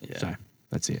 Yeah. So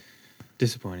that's it.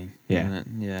 Disappointing. Yeah. Isn't it?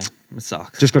 Yeah. It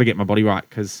sucks. Just got to get my body right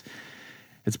because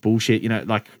it's bullshit.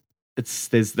 Like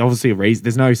there's obviously a reason.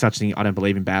 There's no such thing. I don't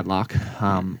believe in bad luck.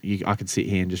 I could sit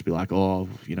here and just be like, oh,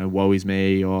 woe is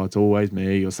me, or it's always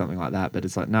me, or something like that. But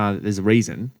it's like, no, there's a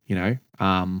reason.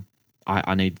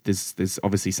 I need there's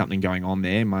obviously something going on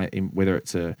there. Whether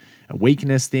it's a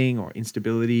weakness thing or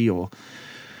instability or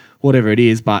whatever it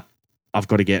is, but I've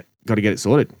got to get it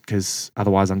sorted because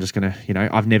otherwise I'm just gonna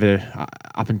I've never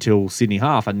up until Sydney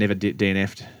half I'd never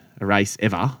DNF'd a race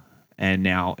ever, and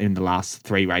now in the last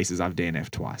 3 races I've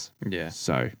DNF'd twice. Yeah.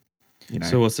 So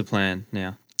So what's the plan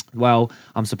now? Well,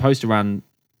 I'm supposed to run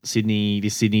this Sydney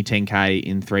 10K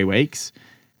in 3 weeks.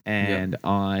 And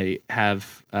I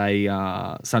have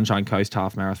a Sunshine Coast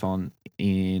half marathon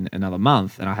in another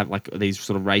month, and I have like these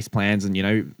sort of race plans, and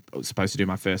I was supposed to do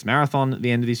my first marathon at the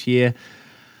end of this year.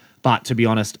 But to be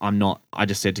honest, I'm not. I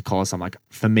just said to Collis, I'm like,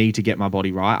 for me to get my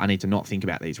body right, I need to not think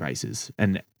about these races.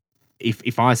 And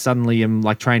if I suddenly am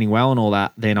like training well and all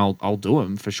that, then I'll do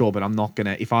them for sure. But I'm not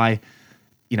gonna. If I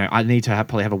I need to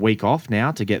probably have a week off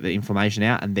now to get the information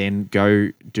out and then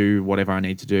go do whatever I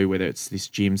need to do, whether it's this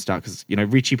gym stuff. Because,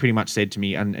 Richie pretty much said to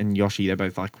me and Yoshi, they're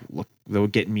both like, look, they were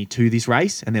getting me to this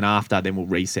race. And then after, then we'll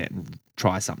reset and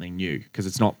try something new because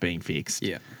it's not being fixed.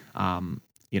 Yeah.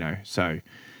 So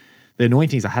the annoying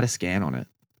thing is I had a scan on it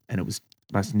and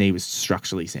my knee was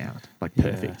structurally sound, like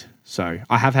perfect. Yeah. So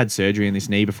I have had surgery in this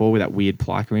knee before with that weird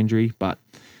plica injury, but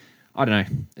I don't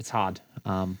know. It's hard.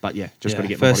 But yeah, just got to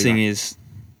get my body First thing right. is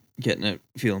getting it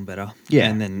feeling better. Yeah.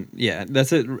 And then,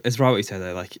 that's it. It's right what you said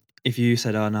though. Like, if you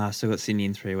said, oh, no, I've still got Sydney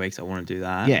in 3 weeks, I want to do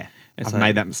that. Yeah. I've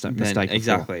made that mistake before.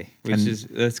 Exactly.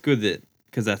 That's good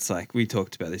because that's like, we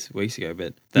talked about this weeks ago,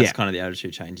 but that's kind of the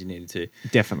attitude change you needed to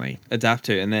definitely adapt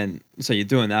to. And then, so you're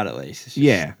doing that at least.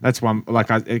 That's one. Like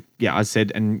I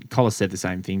said, and Collis said the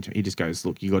same thing. He just goes,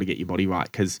 look, you got to get your body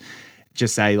right because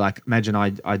just say like, imagine I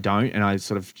don't, and I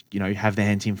sort of, have the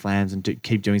anti-inflams and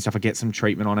keep doing stuff. I get some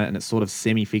treatment on it and it sort of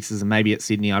semi-fixes. And maybe at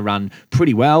Sydney I run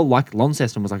pretty well. Like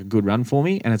Launceston was like a good run for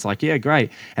me. And it's like, yeah,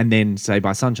 great. And then say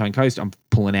by Sunshine Coast, I'm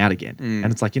pulling out again. And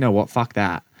it's like, you know what? Fuck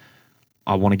that.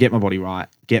 I want to get my body right,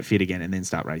 get fit again, and then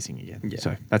start racing again. Yeah.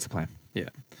 So that's the plan. Yeah.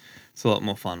 It's a lot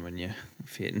more fun when you're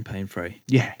fit and pain-free.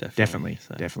 Yeah, definitely.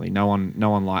 No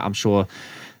one like, I'm sure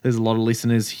there's a lot of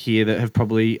listeners here that have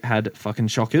probably had fucking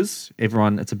shockers.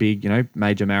 Everyone, it's a big,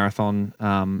 major marathon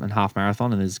and half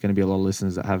marathon, and there's going to be a lot of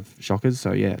listeners that have shockers.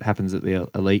 So yeah, it happens at the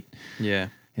elite. Yeah.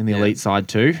 In the elite side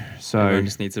too. So everyone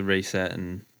just needs to reset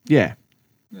and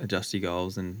adjust your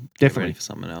goals and get ready for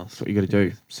something else. That's what you got to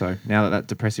do. So now that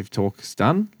depressive talk's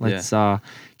done, let's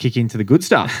kick into the good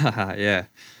stuff. Yeah.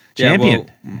 Champion.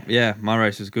 My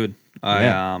race was good.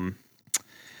 I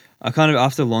kind of,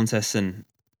 after Launceston,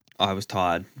 I was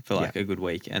tired for like a good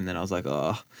week, and then I was like,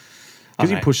 oh,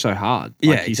 because you pushed so hard.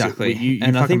 Like exactly. You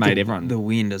and I think made everyone. The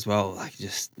wind as well, like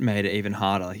just made it even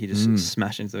harder. Like, you just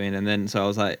smashed into the wind, and then so I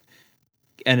was like,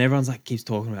 and everyone's like keeps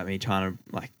talking about me trying to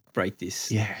like break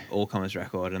this all comers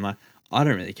record, and like I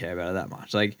don't really care about it that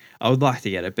much. Like I would like to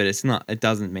get it, but it's not. It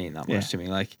doesn't mean that much to me.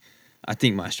 Like I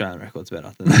think my Australian record's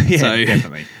better than that. So,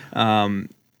 definitely.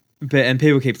 But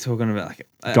people keep talking about like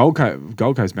Gold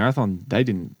Coast Marathon. They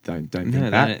don't think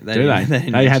that, do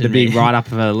they? They had the big me. write up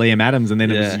of Liam Adams, and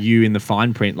then it was you in the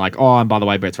fine print, like, oh, and by the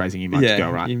way, Brett's racing. You might go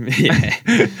right.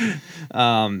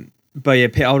 But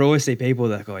yeah, I would always see people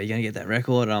that go, "Are you gonna get that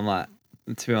record?" And I'm like,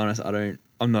 to be honest, I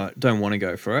don't want to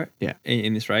go for it. Yeah.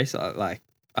 In this race, I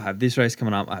have this race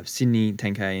coming up. I have Sydney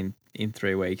 10K in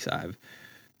 3 weeks. I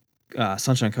have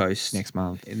Sunshine Coast next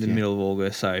month in the middle of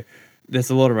August. So there's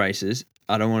a lot of races.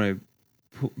 I don't want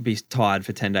to be tired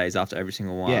for 10 days after every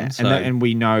single one. Yeah, so, and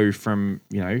we know from,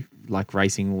 like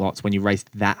racing lots, when you race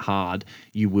that hard,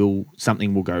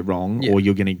 something will go wrong or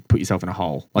you're going to put yourself in a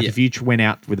hole. Like if you went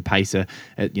out with a pacer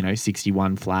at,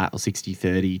 61 flat or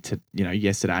 60-30 to,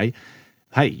 yesterday,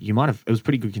 hey, it was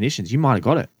pretty good conditions. You might have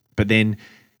got it. But then,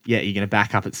 you're going to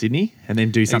back up at Sydney and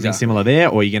then do something similar there,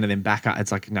 or you're going to then back up.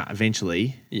 It's like, no,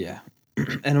 eventually. Yeah.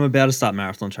 And I'm about to start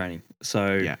marathon training.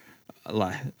 So,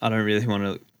 like, I don't really want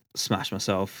to smash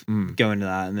myself, go into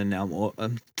that, and then now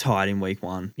I'm tired in week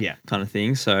one, kind of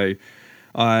thing. So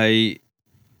I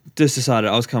just decided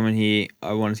I was coming here.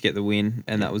 I wanted to get the win,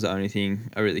 and that was the only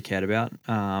thing I really cared about.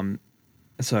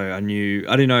 So I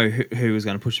didn't know who was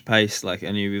going to push the pace. Like I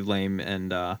knew with Liam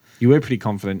and you were pretty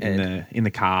confident in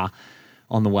the car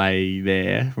on the way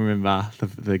there. Remember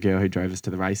the girl who drove us to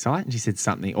the race site, and she said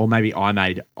something, or maybe I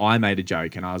made a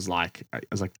joke, and I was like,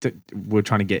 we're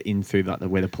trying to get in through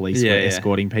where the police were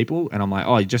escorting people, and I'm like,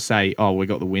 oh, you just say, oh, we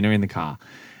got the winner in the car.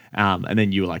 And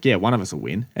then you were like, yeah, one of us will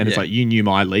win. And it's like, you knew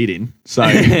my lead in. So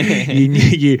you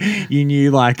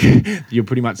knew like you're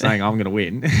pretty much saying I'm going to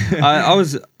win. I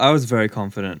was very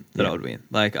confident that I would win.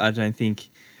 Like, I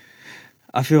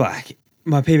feel like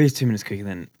my PB is 2 minutes quicker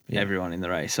than everyone in the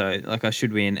race. So like I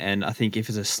should win. And I think if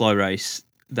it's a slow race,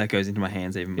 that goes into my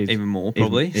hands even more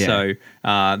probably. So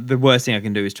the worst thing I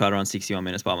can do is try to run 61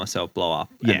 minutes by myself, blow up,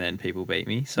 and then people beat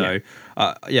me. So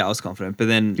I was confident. But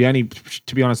then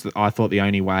to be honest, I thought the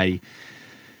only way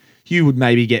you would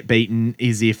maybe get beaten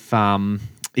is if one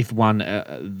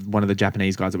of the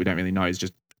Japanese guys that we don't really know is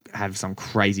just have some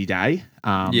crazy day.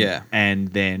 And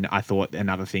then I thought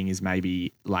another thing is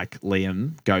maybe like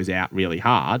Liam goes out really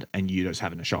hard and you just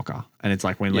having a shocker. And it's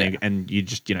like when Liam, and you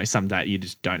just, some day you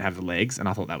just don't have the legs. And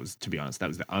I thought to be honest, that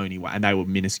was the only way. And they were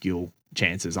minuscule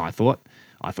chances, I thought.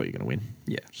 I thought you were going to win.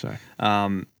 Yeah. So,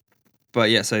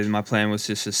 so my plan was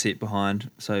just to sit behind.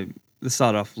 So the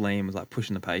start off, Liam was like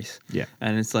pushing the pace. Yeah.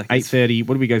 And it's like 8:30.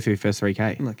 What did we go through first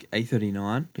 3K? Like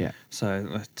 8:39. Yeah.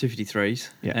 So 2:53s.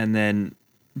 Yeah. And then,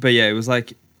 it was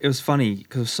like, it was funny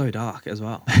because it was so dark as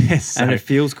well. So, and it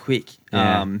feels quick.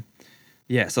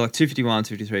 Yeah. So like 2:51,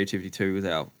 2:53, 2:52 was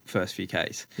our first few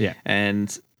Ks. Yeah.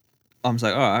 And I'm just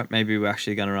like, all right, maybe we're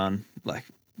actually going to run like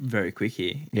very quick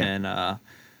here. Yeah. And,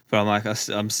 but I'm like,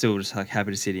 I'm still just like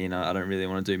happy to sit in. I don't really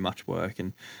want to do much work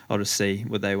and I'll just see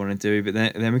what they want to do. But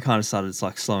then we kind of started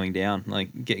like slowing down,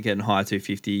 like getting high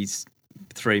 250s,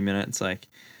 3 minutes. Like,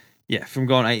 from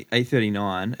going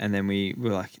 8:39 and then we were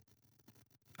like,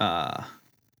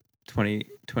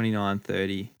 29,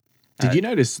 30. Did you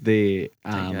notice the,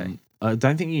 10K. I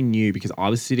don't think you knew because I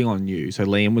was sitting on you. So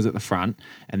Liam was at the front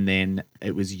and then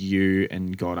it was you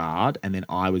and Goddard. And then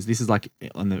this is like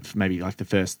maybe like the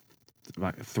first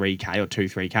like 3K or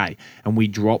 3K. And we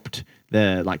dropped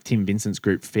the like Tim Vincent's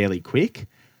group fairly quick.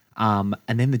 And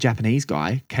then the Japanese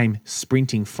guy came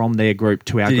sprinting from their group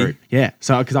to our group. Yeah.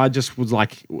 So, because I just was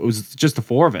like, it was just the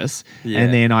four of us. Yeah.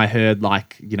 And then I heard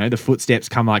like, the footsteps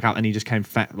come like up and he just came,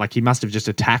 like he must have just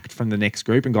attacked from the next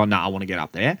group and gone, I want to get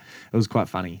up there. It was quite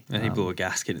funny. And he blew a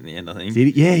gasket in the end, I think.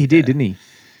 He did, didn't he?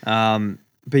 But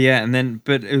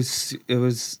it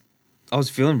was, I was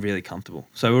feeling really comfortable.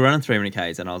 So we're running 3 minute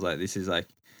Ks and I was like, this is like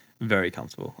very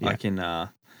comfortable. Yeah. I can,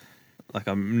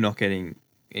 I'm not getting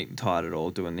tired at all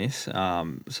doing this.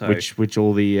 Which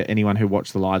all anyone who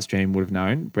watched the live stream would have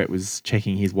known. Brett was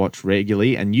checking his watch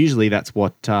regularly, and usually that's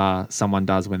what someone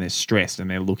does when they're stressed and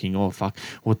they're looking, oh fuck,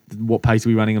 what pace are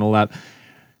we running and all that. Do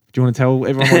you want to tell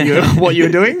everyone what you were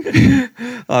doing?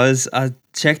 I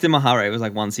checked and my heart rate was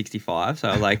like 165, so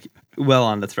I was like well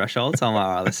under threshold. So I'm like,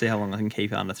 all right, let's see how long I can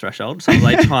keep it under threshold. So I was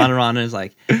like trying to run as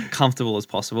like comfortable as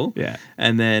possible. Yeah.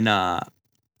 And then I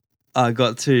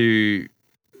got to.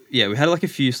 Yeah, we had like a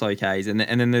few slow Ks and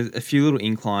then there's a few little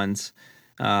inclines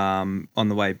on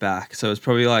the way back. So it was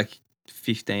probably like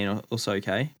 15 or so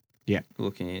K. Yeah.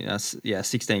 Looking at us,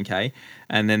 16K.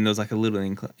 And then there was like a little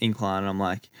incline and I'm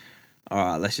like, all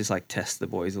right, let's just like test the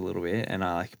boys a little bit. And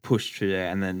I like pushed through there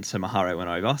and then so my heart rate went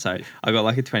over. So I got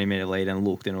like a 20-meter lead and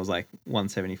looked and it was like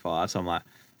 175. So I'm like,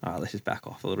 all right, let's just back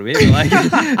off a little bit. But like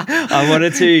I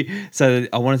wanted to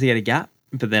get a gap.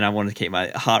 But then I wanted to keep my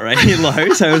heart rate low,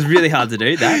 so it was really hard to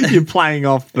do that. You're playing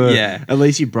off the... Yeah. At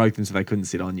least you broke them so they couldn't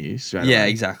sit on you straight away. Yeah,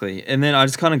 exactly. And then I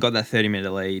just kind of got that 30-meter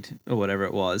lead or whatever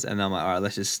it was, and then I'm like, all right,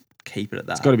 let's just keep it at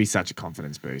that. It's got to be such a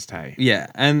confidence boost, hey? Yeah,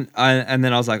 and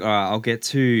then I was like, all right, I'll get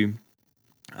to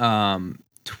 20K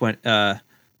or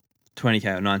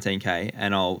 19K,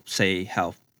 and I'll see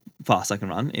how fast I can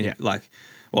run.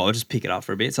 I'll just pick it up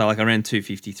for a bit. So like I ran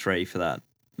 2:53 for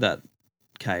that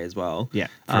K as well. Yeah,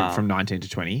 from 19 to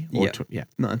 20. 19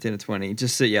 to 20. I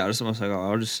just was like,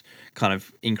 I'll just kind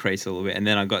of increase a little bit. And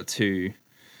then I got to,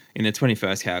 in the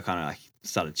 21st K, I kind of like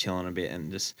started chilling a bit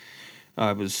and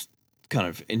I was kind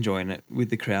of enjoying it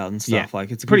with the crowd and stuff. Yeah. Like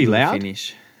it's a pretty good loud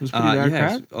finish. It was pretty loud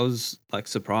crowd? I was like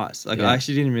surprised. Like I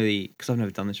actually didn't really, because I've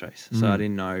never done this race. So I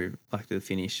didn't know like the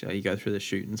finish. You go through the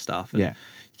chute and stuff. And you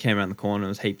came around the corner, there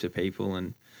was heaps of people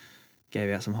and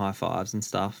gave out some high fives and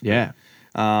stuff. Yeah.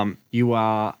 You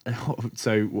are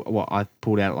so what I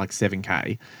pulled out at like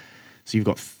 7K, so you've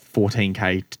got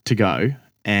 14K to go,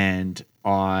 and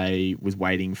I was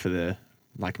waiting for the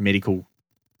like medical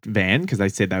van because they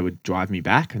said they would drive me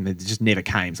back, and they just never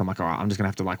came. So I'm like, all right, I'm just gonna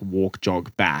have to like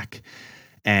jog back,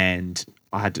 and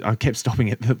I kept stopping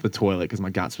at the toilet because my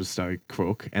guts was so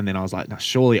crook. And then I was like, no,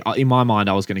 surely, in my mind,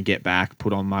 I was going to get back,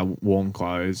 put on my warm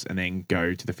clothes, and then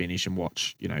go to the finish and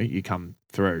watch, you come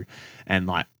through. And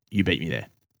like, you beat me there.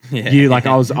 Yeah.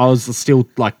 I was still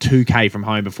like 2K from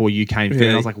home before you came through. Really?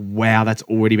 And I was like, wow, that's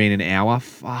already been an hour.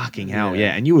 Fucking hell. Yeah.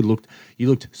 Yeah. And you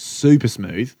looked super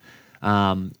smooth.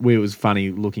 It was funny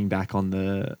looking back on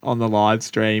the live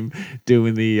stream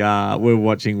doing we were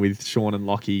watching with Sean and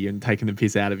Lockie and taking the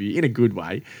piss out of you in a good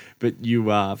way. But you,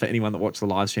 for anyone that watched the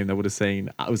live stream, they would have seen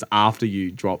it was after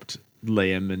you dropped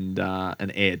Liam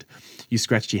and Ed. You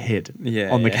scratched your head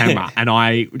on the camera, and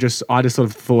I just sort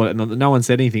of thought, and no one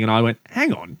said anything, and I went,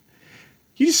 "Hang on,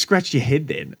 you just scratched your head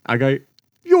then?" I go,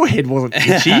 your head wasn't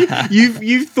itchy.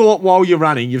 You've thought while you're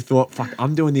running, you've thought, fuck,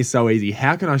 I'm doing this so easy.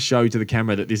 How can I show to the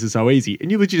camera that this is so easy?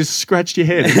 And you literally just scratched your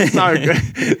head. It's so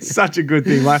good. Such a good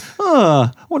thing. Like,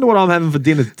 I wonder what I'm having for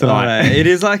dinner tonight. It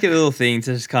is like a little thing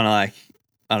to just kind of like,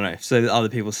 I don't know, so that other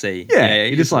people see. Yeah,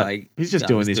 you're just like, he's just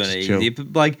doing this just easy. chill.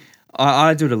 But like,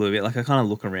 I do it a little bit. Like, I kind of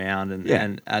look around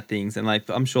and at things, and like,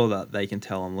 I'm sure that they can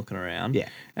tell I'm looking around. Yeah.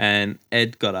 And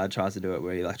Ed Goddard tries to do it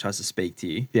where he like tries to speak to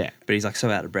you. Yeah. But he's like so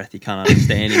out of breath, you can't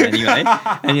understand him anyway.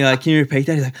 And you're like, can you repeat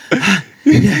that?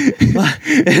 He's like,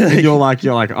 and you're like,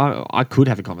 I could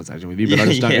have a conversation with you, but I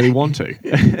just don't really want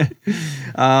to.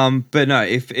 But no,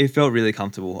 it felt really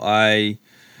comfortable.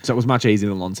 So it was much easier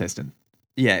than Launceston.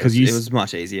 Yeah, it was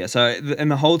much easier. So,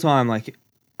 and the whole time, like,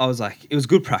 I was like, it was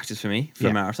good practice for me for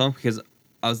a marathon because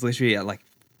I was literally at like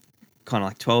kind of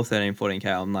like 12, 13, 14K.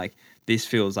 I'm like, this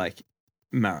feels like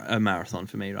a marathon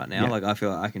for me right now. Like, I feel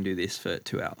like I can do this for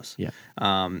 2 hours. Yeah.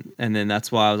 And then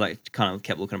that's why I was like, kind of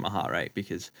kept looking at my heart rate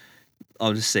because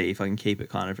I'll just see if I can keep it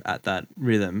kind of at that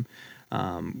rhythm,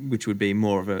 which would be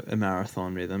more of a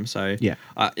marathon rhythm. So,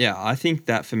 I think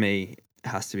that for me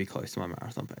has to be close to my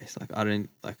marathon pace. Like,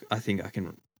 I think I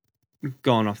can.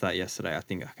 Going off that yesterday, I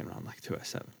think I can run like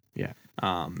 2:07. Yeah.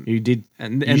 You did,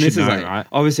 and this is like, right?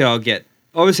 Obviously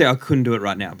I couldn't do it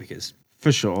right now because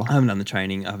for sure I haven't done the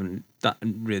training. I haven't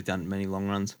really done many long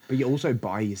runs. But you're also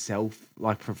by yourself,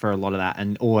 like for a lot of that,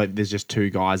 or there's just two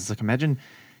guys. It's like imagine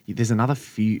there's another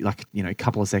few, like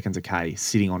couple of seconds a K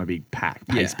sitting on a big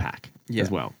pace pack as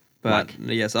well. But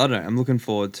yes, I don't know. I'm looking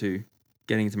forward to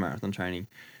getting into marathon training.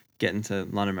 Getting to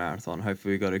London Marathon.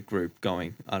 Hopefully we got a group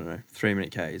going, I don't know,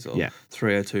 3-minute Ks or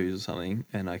 302s or something,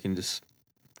 and I can just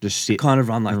sit kind of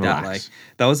run like relax. that. Like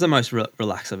that was the most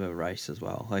relaxed I've ever raced as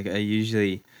well. Like I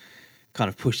usually kind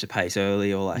of push the pace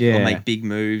early or like or make big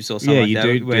moves or something like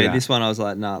that. Where this one I was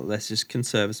like, nah, let's just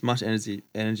conserve as much energy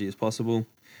as possible,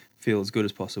 feel as good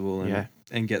as possible,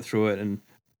 and get through it. And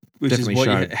which definitely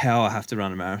is how I have to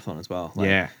run a marathon as well.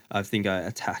 Like, I think I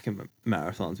attack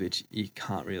marathons, which you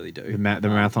can't really do. The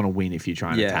marathon will win if you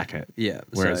try and attack it. Yeah.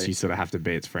 Whereas you sort of have to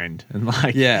be its friend and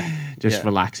like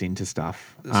relax into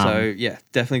stuff. So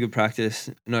definitely good practice.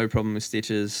 No problem with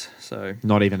stitches. So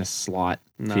not even a slight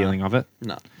feeling of it.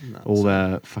 No. All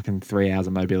the fucking 3 hours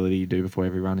of mobility you do before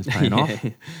every run is paying off.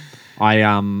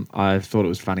 I thought it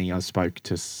was funny. I spoke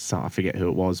to I forget who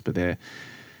it was, but they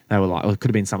were like, it could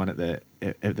have been someone at the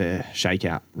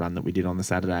shakeout run that we did on the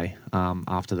Saturday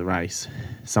after the race.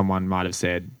 Someone might have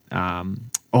said,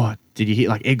 did you hear,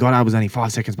 like, Ed Goddard was only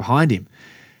 5 seconds behind him?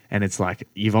 And it's like,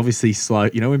 you've obviously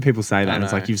slowed, when people say that,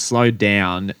 it's like you've slowed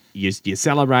down, you're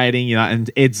celebrating, and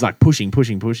Ed's like pushing.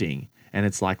 And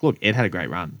it's like, look, Ed had a great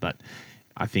run. But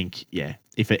I think,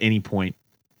 if at any point,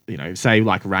 say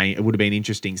like Rain, it would have been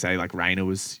interesting, say like Rainer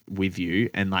was with you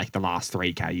and like the last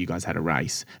 3K you guys had a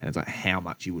race and it's like how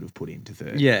much you would have put into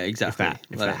third. Yeah, exactly.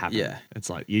 If that happened. Yeah. It's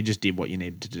like you just did what you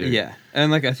needed to do. Yeah.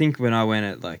 And like I think when I went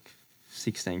at like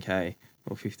 16K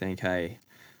or 15K,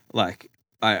 like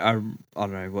I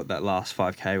don't know what that last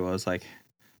 5K was, like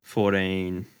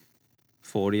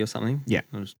 14:40 or something. Yeah.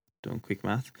 I'm just doing quick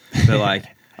math. But like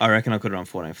I reckon I could run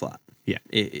 14 flat. Yeah.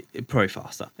 It probably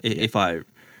faster. If I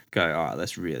go, all right,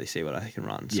 let's really see what I can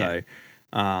run. Yeah.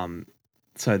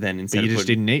 So then instead but you of just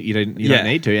didn't need, you don't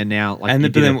need to, and now like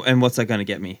and what's that going to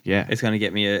get me? Yeah, it's going to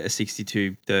get me a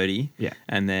 62:30. Yeah,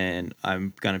 and then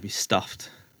I'm going to be stuffed.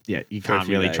 Yeah, you can't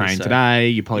really train today.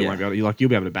 You probably won't be able to. You'll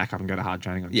be able to back up and go to hard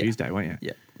training on Tuesday, won't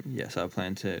you? Yeah. So I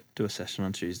plan to do a session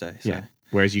on Tuesday. So. Yeah,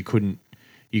 whereas you couldn't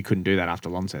do that after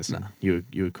Launceston. No.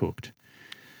 You were cooked.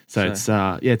 So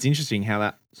it's interesting how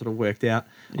that sort of worked out.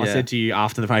 I said to you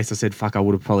after the race, I said, fuck, I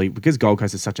would have probably, because Gold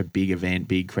Coast is such a big event,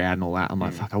 big crowd and all that, I'm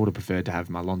like, fuck, I would have preferred to have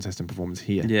my Launceston performance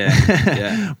here.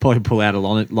 Yeah. Probably pull out a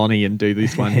Lonnie and do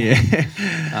this one here.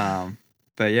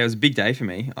 But yeah, it was a big day for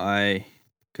me.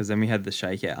 Because then we had the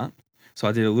shakeout. So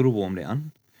I did a little warm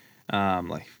down,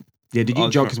 like Yeah, did you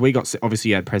jog? Because we got, obviously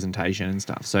you had presentation and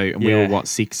stuff. So and we were,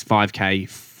 5K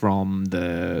from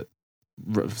the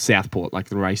Southport, like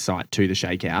the race site, to the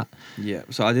shakeout. Yeah,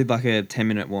 so I did like a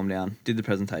 10-minute warm down, did the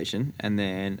presentation, and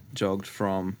then jogged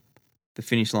from the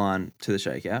finish line to the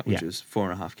shakeout, which was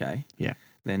 4.5K. Yeah.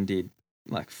 Then did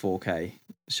like 4K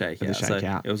shakeout. The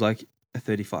shakeout. So it was like a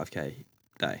 35K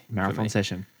day. Marathon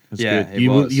session. It was yeah,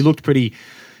 good. You looked pretty.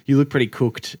 You looked pretty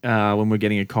cooked when we're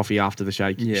getting a coffee after the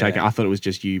shakeout. I thought it was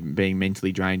just you being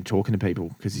mentally drained talking to people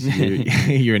because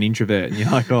you're an introvert and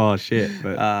you're like, oh shit.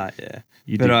 But yeah.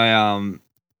 It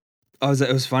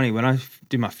was funny when I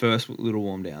did my first little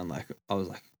warm down. Like I was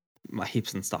like, my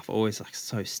hips and stuff are always like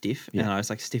so stiff, and I was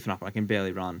like stiffen up. I can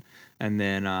barely run, and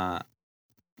then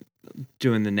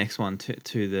doing the next one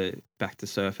to the back to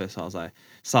surface, I was like,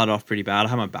 started off pretty bad. I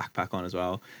had my backpack on as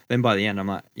well. Then by the end, I'm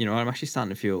like, you know what, I'm actually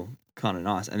starting to feel kind of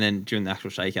nice. And then during the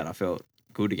actual shakeout, I felt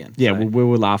good again. Yeah, well, we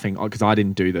were laughing because I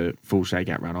didn't do the full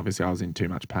shakeout run. Obviously, I was in too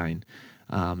much pain,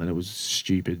 and it was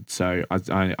stupid. So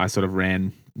I sort of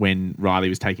ran when Riley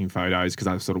was taking photos because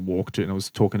I sort of walked and I was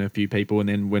talking to a few people. And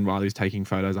then when Riley was taking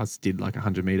photos, I did like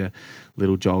 100-meter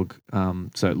little jog,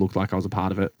 so it looked like I was a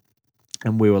part of it.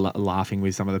 And we were laughing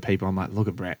with some of the people. I'm like, look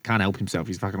at Brett, can't help himself.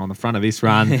 He's fucking on the front of this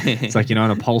run. It's like,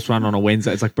 on a pulse run on a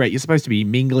Wednesday. It's like, Brett, you're supposed to be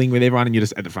mingling with everyone and you're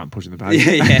just at the front pushing the pace.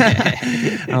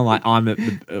 And I'm like,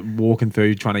 I'm walking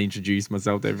through trying to introduce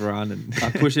myself to everyone. And I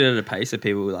push it at a pace that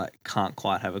people like can't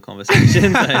quite have a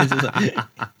conversation. So it's just like,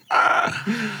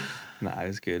 no, it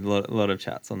was good. A lot of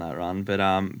chats on that run. But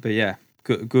yeah,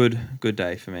 good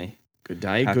day for me. Good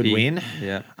day, happy. Good win.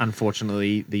 Yeah.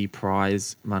 Unfortunately, the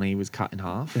prize money was cut in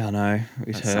half. Yeah, I know.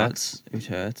 It hurts. It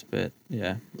hurts, but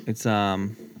yeah, it's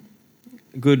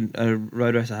good. A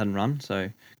road race I hadn't run, so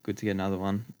good to get another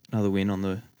win on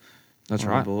the. That's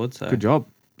right. Board. So good job.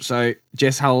 So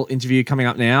Jess Hull interview coming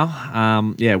up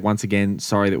now. Once again,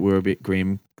 sorry that we were a bit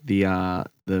grim. The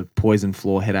poison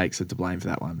floor headaches are to blame for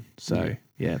that one. So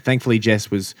yeah, thankfully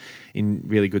Jess was in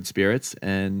really good spirits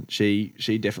and she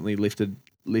definitely lifted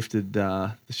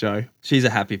the show. She's a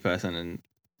happy person and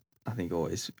I think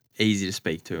always easy to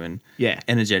speak to and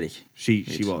energetic. She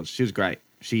was great.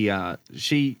 She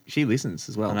listens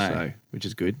as well, so which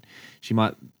is good. She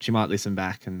might listen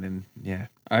back and then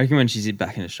I reckon when she's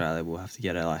back in Australia we'll have to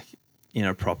get her like in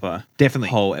a proper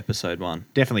whole episode one.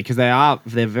 Definitely, because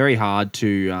they're very hard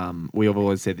to we have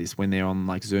always said this when they're on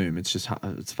like Zoom, it's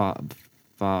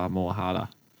far more harder.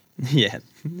 Yeah.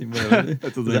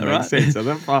 That doesn't make sense. I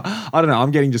don't know.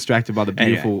 I'm getting distracted by the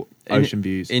beautiful ocean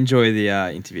views. Enjoy the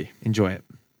interview. Enjoy it.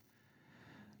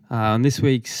 On this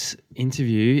week's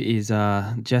interview is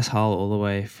Jess Hull all the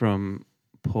way from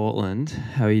Portland.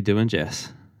 How are you doing,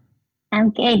 Jess? I'm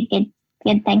good. Good.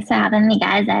 Thanks for having me,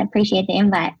 guys. I appreciate the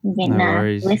invite. I've been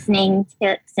listening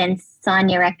to it since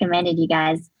Sonia recommended you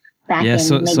guys back in maybe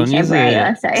February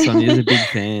or so. Sonia's a big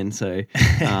fan, so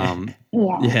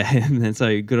and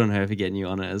so good on her for getting you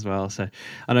on it as well. So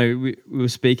I know we were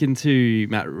speaking to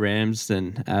Matt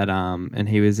Ramsden at and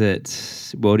he was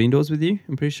at World Indoors with you,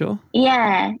 I'm pretty sure.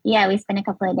 Yeah, we spent a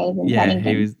couple of days in Paddington.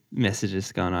 He was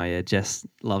messages going, oh yeah, Jess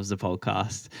loves the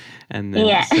podcast, and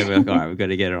then so we're like, all right, we've got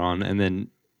to get her on, and then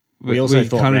we also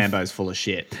thought Rambo's full of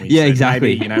shit.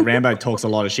 Exactly. Maybe, Rambo talks a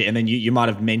lot of shit. And then you might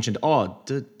have mentioned,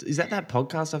 is that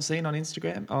podcast I've seen on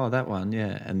Instagram? Oh, that one,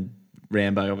 yeah. And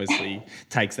Rambo obviously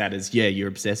takes that as, you're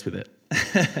obsessed with it.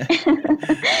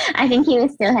 I think he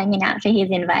was still hanging out for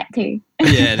his invite too.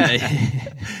 Yeah.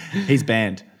 He's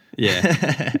banned.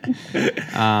 Yeah.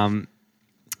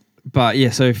 But yeah,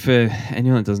 so for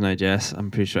anyone that doesn't know Jess, I'm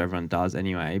pretty sure everyone does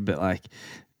anyway, but like,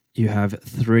 you have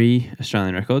 3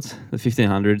 Australian records, the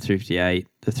 1500, 358,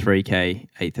 the 3K,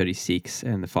 836,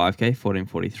 and the 5K,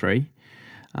 1443.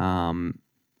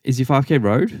 Is your 5K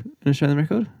road an Australian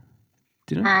record?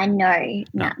 Do you know?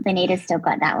 No. Benita's still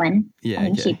got that one. Yeah, I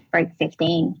think she broke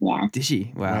 15, yeah. Did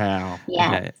she? Wow. Yeah,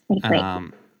 okay. It's pretty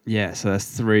quick. So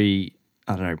that's 3,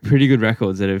 pretty good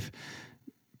records that have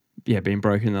been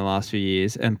broken in the last few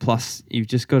years. And plus, you've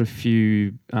just got a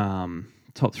few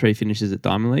top 3 finishes at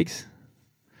Diamond Leagues.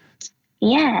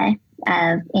 Yeah,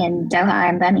 in Doha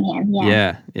and Birmingham.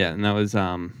 Yeah, and that was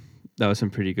some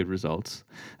pretty good results,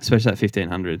 especially that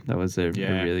 1500. That was a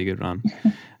really good run.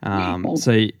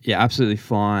 So absolutely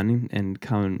fine and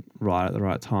coming right at the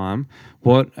right time.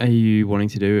 What are you wanting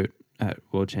to do at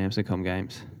World Champs and Com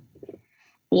Games?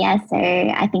 Yeah, so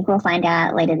I think we'll find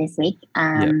out later this week,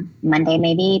 Monday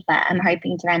maybe. But I'm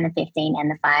hoping to run the 15 and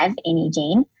the 5 in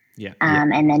Eugene.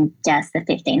 And then just the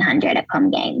 1500 at Com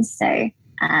Games. So.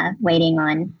 Waiting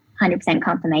on 100%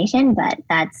 confirmation, but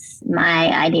that's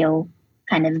my ideal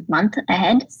kind of month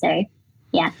ahead. So,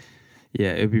 yeah.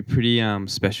 Yeah, it'd be pretty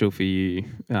special for you,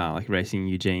 like racing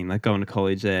Eugene, like going to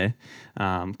college there,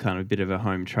 kind of a bit of a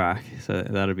home track. So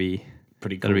that'll be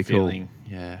pretty cool. That'll be feeling.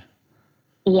 Cool. Yeah.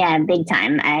 Yeah, big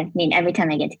time. I mean, every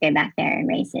time I get to go back there and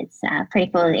race, it's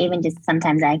pretty cool. Even just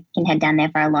sometimes I can head down there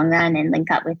for a long run and link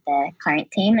up with the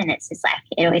current team. And it's just like,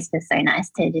 it always feels so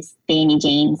nice to just be in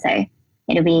Eugene. So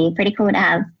it'll be pretty cool to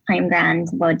have home ground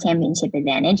world championship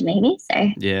advantage maybe. So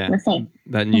yeah, we'll see.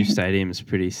 That new stadium is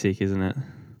pretty sick, isn't it?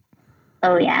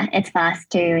 Oh, yeah. It's fast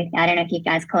too. I don't know if you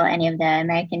guys caught any of the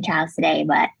American trials today,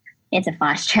 but it's a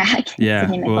fast track. Yeah,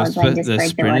 well, the sprinters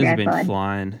have been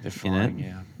flying. They're flying, in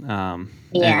it.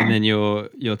 Yeah. And then your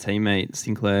teammate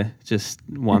Sinclair just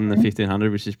won the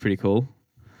 1500, which is pretty cool.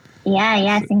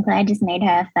 Yeah. Sinclair just made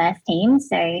her first team,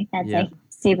 so that's a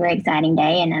super exciting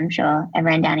day, and I'm sure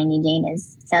everyone down in Eugene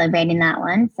is celebrating that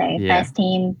one. So first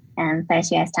team,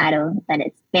 first US title, but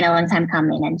it's been a long time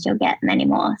coming, and she'll get many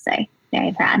more. So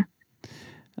very proud.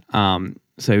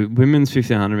 So women's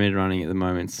 1500 meter running at the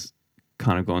moment's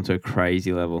kind of gone to a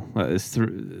crazy level. Like there's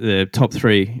the top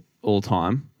three all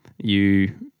time.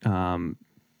 You,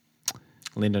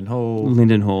 Lyndon Hall,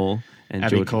 and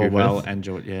Abby George Caldwell, Griffith. and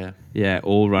George,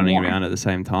 all running around at the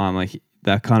same time. Like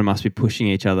that kind of must be pushing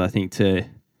each other. I think to,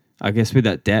 I guess with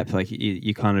that depth, like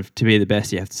you kind of, to be the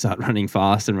best, you have to start running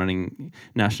fast and running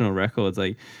national records.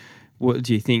 Like, what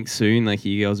do you think soon? Like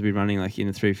you girls will be running like in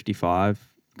the 355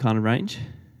 kind of range?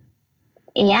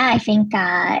 Yeah, I think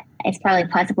it's probably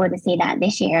possible to see that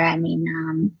this year. I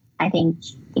mean, I think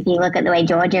if you look at the way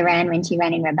Georgia ran when she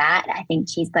ran in Rabat, I think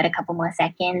she's got a couple more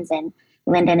seconds, and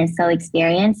Lyndon is so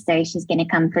experienced, so she's going to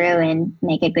come through and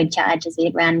make a good charge as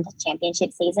we run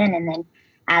championship season. And then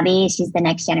Abby, she's the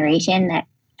next generation that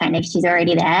kind of, she's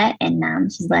already there,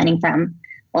 and she's learning from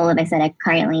all of us that are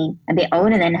currently a bit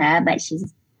older than her, but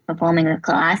she's performing with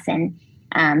class and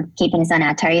keeping us on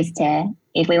our toes to,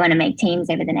 if we want to make teams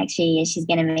over the next few years, she's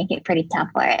going to make it pretty tough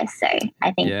for us. So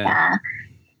I think,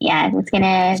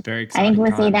 it's very exciting. I think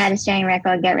we'll see that Australian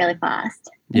record get really fast.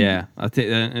 Yeah, I think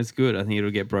it's good. I think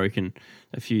it'll get broken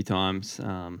a few times,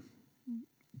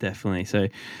 definitely. So,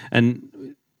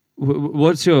 and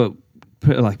what's your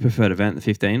preferred event, the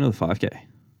 15 or the 5K?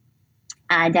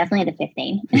 Definitely the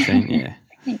 15. 15, yeah.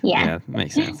 Yeah,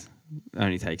 makes sense.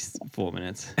 Only takes 4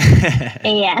 minutes.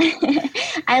 Yeah.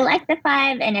 I like the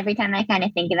 5, and every time I kind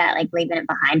of think about like leaving it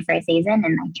behind for a season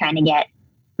and like trying to get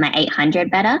my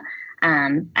 800 better,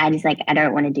 I just like, I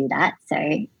don't want to do that. So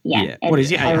yeah. What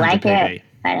is your 800 I like PB? it,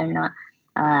 but I'm not,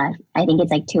 I think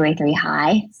it's like 203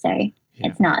 high. So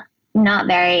it's not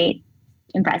very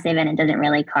impressive, and it doesn't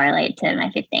really correlate to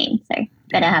my 15. So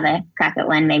better have a crack at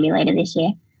one maybe later this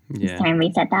year. Yeah. Just try and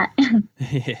reset that.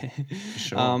 Yeah.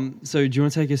 Sure. So do you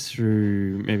want to take us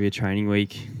through maybe a training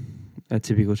week, a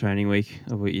typical training week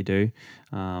of what you do?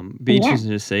 Be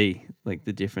interesting to see like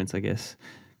the difference, I guess,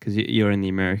 because you're in the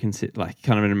American, like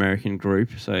kind of an American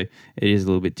group. So it is a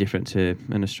little bit different to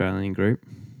an Australian group.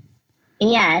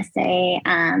 Yeah. So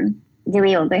do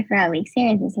we all go for our weeks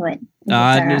here? Is this what?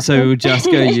 So we'll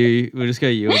just go you. We'll just go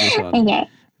you on this one. Okay.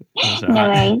 No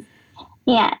worries.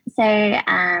 Yeah.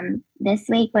 So this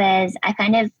week was, I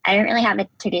don't really have a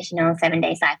traditional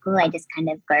 7-day cycle. I just kind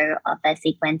of go off a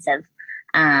sequence of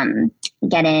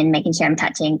making sure I'm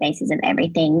touching bases of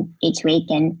everything each week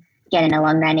and getting a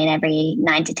long run in every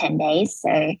 9 to 10 days. So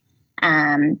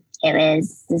it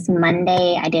was this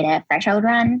Monday, I did a threshold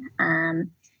run.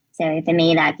 So for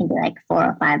me, that can be like 4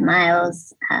 or 5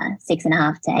 miles,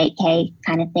 6.5 to 8K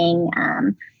kind of thing.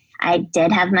 I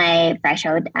did have my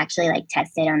threshold actually like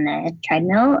tested on the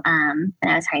treadmill when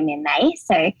I was home in May.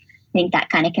 So I think that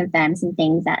kind of confirmed some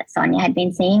things that Sonia had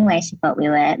been seeing, where she thought we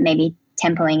were maybe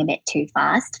tempoing a bit too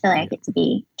fast for like it to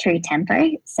be true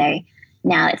tempo. So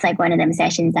now it's like one of them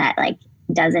sessions that like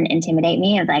doesn't intimidate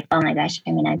me of like, oh my gosh,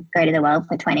 I'm going to go to the well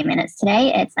for 20 minutes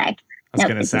today. It's like, I was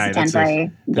going to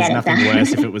say there's nothing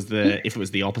worse if it was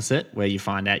the opposite, where you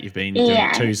find out you've been doing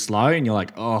it too slow and you're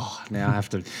like, oh, now I have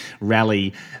to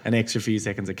rally an extra few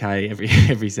seconds a K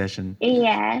every session.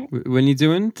 Yeah. When you're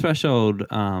doing threshold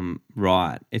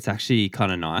right, it's actually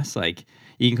kind of nice. Like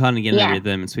you can kind of get in the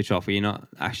rhythm and switch off where you're not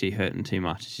actually hurting too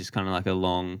much. It's just kind of like a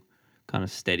long, kind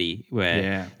of steady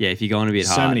where if you're going a bit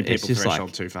hard, so many people it's just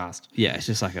threshold like, too fast. Yeah, it's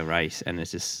just like a race, and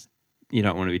it's just, you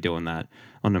don't want to be doing that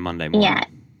on a Monday morning. Yeah.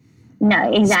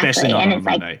 No, exactly. Especially not and on it's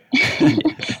Monday.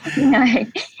 Like, no,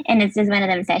 and it's just one of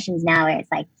them sessions now where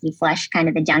it's like you flush kind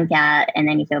of the junk out and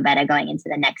then you feel better going into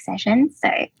the next session. So,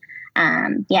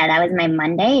 that was my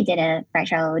Monday. I did a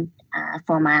threshold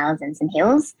 4 miles and some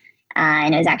hills.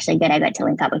 And it was actually good. I got to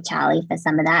link up with Charlie for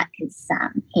some of that because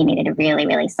he needed a really,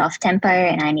 really soft tempo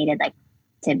and I needed like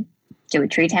to do a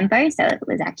true tempo. So it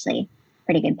was actually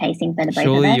pretty good pacing for the both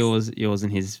Surely of us. yours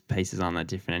and his paces aren't that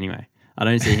different anyway. I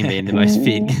don't see him being the most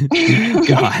fit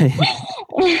guy.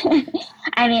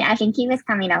 I mean, I think he was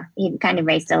coming off, he kind of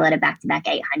raced a lot of back-to-back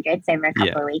 800s over a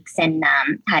couple of weeks and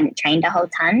hadn't trained a whole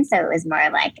ton. So it was more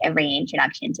like a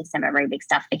reintroduction to some aerobic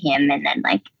stuff for him and then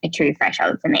like a true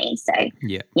threshold for me. So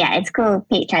yeah, it's cool.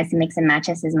 Pete tries to mix and match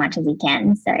us as much as he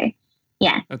can. So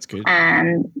yeah. That's good.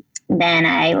 Then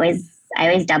I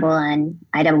always double and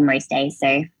I double most days. So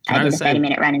I did a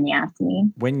 30-minute run in the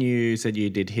afternoon. When you said you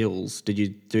did hills, did you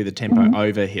do the tempo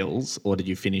over hills or did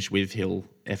you finish with hill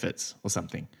efforts or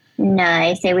something?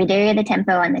 No, so we do the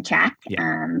tempo on the track,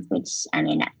 which, I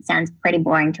mean, sounds pretty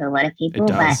boring to a lot of people. It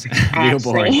does. But Real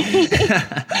boring.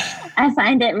 I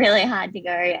find it really hard to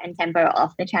go and tempo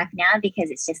off the track now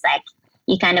because it's just like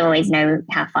you kind of always know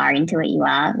how far into it you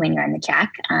are when you're on the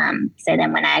track. So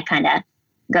then when I kind of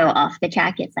go off the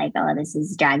track, it's like, oh, this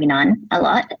is dragging on a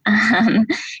lot. And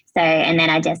then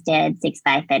I just did 6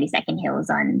 by 30-second hills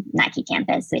on Nike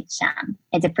campus, which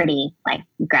it's a pretty like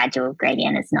gradual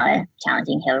gradient. It's not a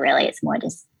challenging hill really. It's more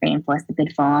just reinforce the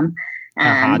good form.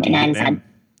 How hard do you hit them?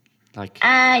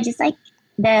 Just like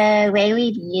the way we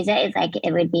use it is like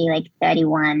it would be like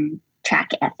 31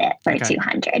 track effort for a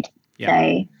 200. Yep.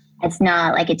 So it's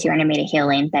not like a 200-meter hill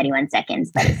in 31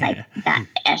 seconds, but it's like that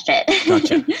effort.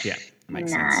 Gotcha. Yeah.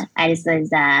 Makes sense. I just was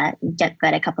just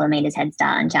got a couple of meters head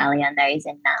start on Charlie on those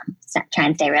and try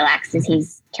and stay relaxed as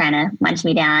he's trying to munch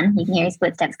me down. You can hear his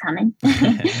footsteps coming.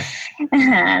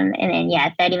 And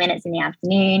then 30 minutes in the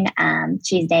afternoon.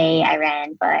 Tuesday I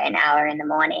ran for an hour in the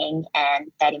morning and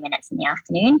 30 minutes in the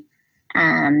afternoon.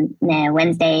 Now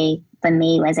Wednesday for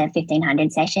me was a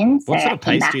 1500 session. What sort of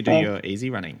pace do you do your easy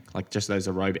running? Like just those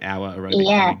hour aerobic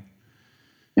running?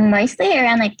 Mostly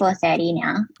around like 4:30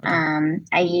 now. Okay.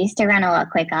 I used to run a lot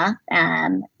quicker,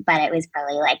 but it was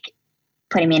probably like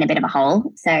putting me in a bit of a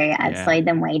hole. So I've slowed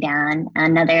them way down.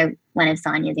 Another one of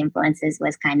Sonia's influences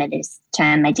was kind of just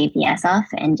turn my GPS off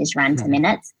and just run to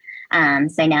minutes.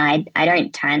 So now I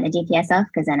don't turn the GPS off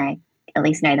because then I at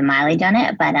least know the mileage on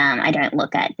it, but I don't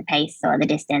look at the pace or the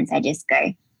distance. I just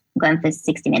I'm going for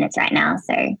 60 minutes right now.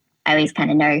 So I always kind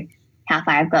of know how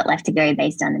far I've got left to go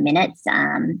based on the minutes.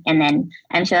 And then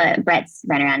I'm sure Brett's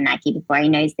run around Nike before. He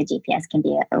knows the GPS can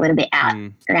be a little bit out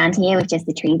around here with just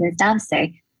the trees and stuff. So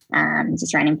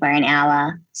just running for an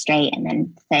hour straight and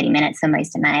then 30 minutes for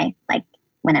most of my, like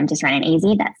when I'm just running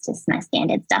easy, that's just my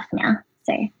standard stuff now.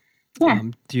 So yeah.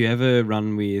 Do you ever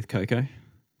run with Coco?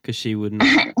 Because she wouldn't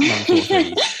run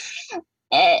 4:30.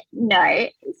 No.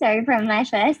 So from my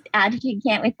first altitude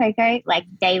camp with Coco, like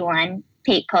day one,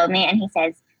 Pete called me and he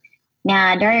says,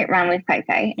 "Now don't run with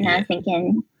Coco." And I was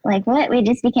thinking, like, what? We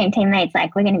just became teammates.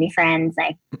 Like, we're going to be friends.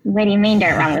 Like, what do you mean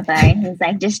don't run with her? And he's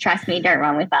like, just trust me, don't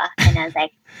run with her. And I was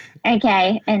like,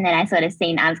 okay. And then I sort of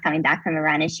seen I was coming back from a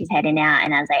run as she's heading out.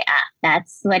 And I was like,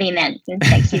 that's what he meant.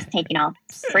 It's like she's taking off,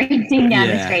 sprinting down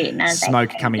the street. And I was smoke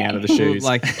like, coming out of the shoes.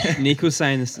 Like, Nick was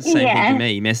saying the same thing to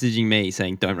me, messaging me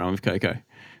saying, don't run with Coco.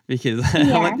 Because I'm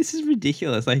like, this is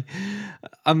ridiculous. Like,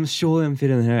 I'm sure I'm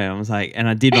fitter than her. I was like, and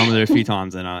I did run with her a few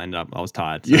times and I was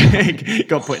tired. So.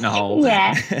 Got put in a hole.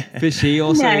 Yeah. But she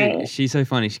also, she's so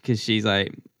funny because she's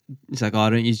like, oh, I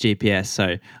don't use GPS,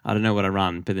 so I don't know what I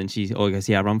run. But then she always goes,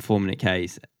 I run 4-minute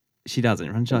Ks. She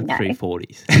doesn't. Runs like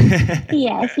 3:40s.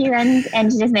 Yeah, she runs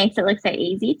and she just makes it look so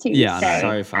easy too. Yeah,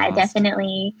 so fast. I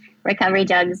definitely, recovery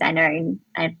jogs, I know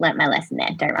I've learnt my lesson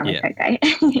there. Don't run with Coco.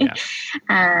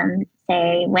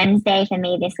 So Wednesday for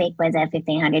me this week was a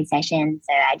 1500 session.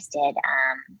 So I just did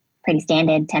pretty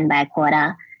standard 10 by a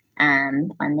quarter on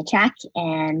the track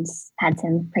and had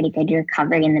some pretty good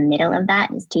recovery in the middle of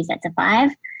that. Just 2 sets of 5.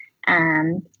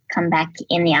 Come back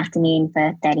in the afternoon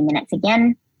for 30 minutes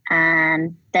again.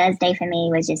 Thursday for me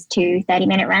was just 2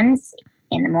 30-minute runs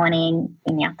in the morning,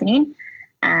 in the afternoon.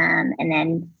 And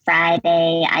then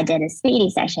Friday I did a speedy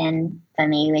session for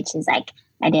me, which is like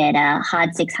I did a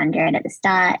hard 600 at the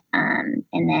start and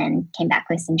then came back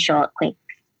with some short, quick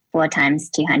 4 times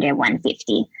 200,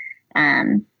 150.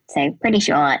 So pretty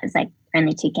short. It's like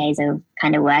only 2Ks of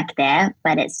kind of work there,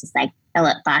 but it's just like a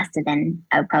lot faster than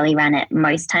I would probably run it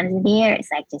most times of the year. It's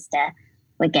like just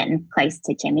we're getting close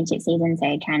to championship season,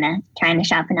 so trying to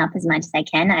sharpen up as much as I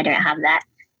can. I don't have that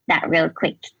real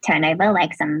quick turnover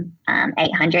like some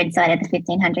 800 side of the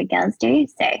 1500 girls do.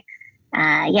 So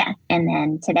and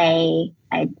then today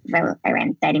I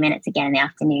ran 30 minutes again in the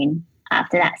afternoon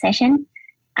after that session.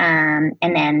 And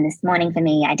then this morning for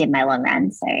me, I did my long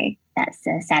run. So that's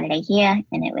a Saturday here,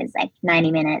 and it was like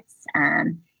 90 minutes,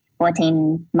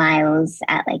 14 miles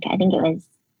at like, I think it was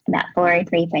about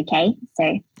 403 per K.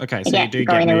 So okay, so you do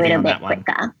get moving on that one.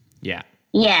 Quicker. Yeah.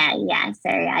 So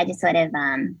I just sort of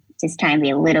just try and be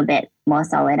a little bit more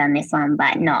solid on this one,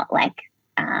 but not like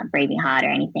breathing hard or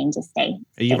anything. Just stay.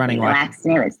 Are you running relaxed?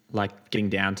 And it was like getting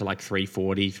down to like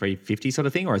 340, 350 sort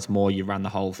of thing, or it's more you run the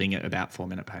whole thing at about 4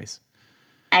 minute pace?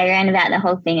 I ran about the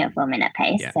whole thing at 4 minute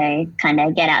pace. Yeah. So kind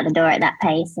of get out the door at that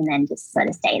pace and then just sort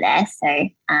of stay there. So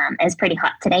it was pretty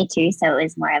hot today too. So it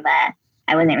was more of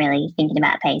I wasn't really thinking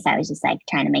about pace. I was just like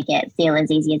trying to make it feel as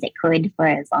easy as it could for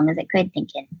as long as it could,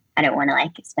 thinking I don't want to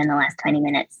like spend the last 20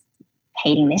 minutes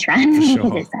hating this run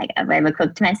because it's like I've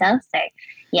overcooked myself. So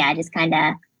yeah, I just kind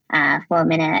of 4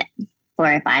 minute,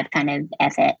 4 or 5 kind of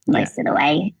effort most of the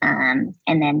way. And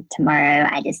then tomorrow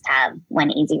I just have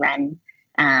one easy run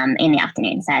in the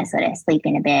afternoon. So I sort of sleep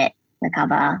in a bit,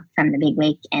 recover from the big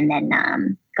week, and then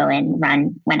go and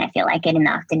run when I feel like it in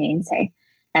the afternoon. So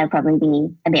that'll probably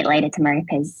be a bit later tomorrow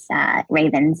because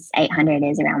Ravens 800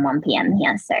 is around 1 p.m.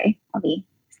 here. So I'll be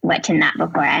watching that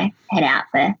before I head out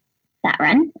for that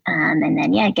run. And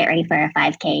then, get ready for a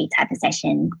 5K type of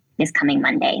session this coming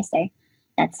Monday. So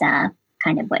that's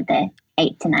kind of what the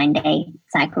 8 to 9 day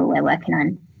cycle we're working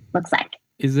on looks like.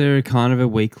 Is there a kind of a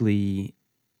weekly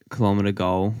kilometre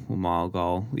goal or mile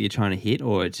goal that you're trying to hit,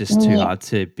 or it's just too hard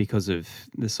to, because of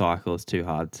the cycle, it's too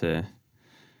hard to?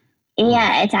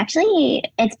 Yeah, it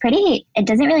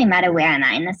doesn't really matter where I'm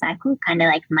at in the cycle. Kind of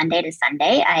like Monday to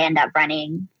Sunday, I end up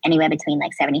running anywhere between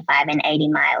like 75 and 80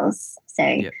 miles. So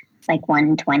it's like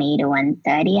 120 to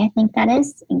 130, I think that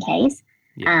is in case.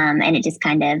 And it just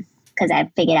kind of, because I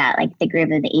figured out like the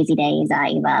groove of the easy days are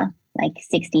either like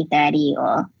 60-30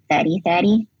 or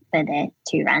 30-30 for the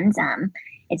 2 runs.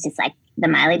 It's just like the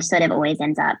mileage sort of always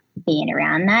ends up being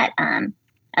around that.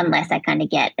 Unless I kind of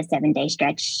get a 7-day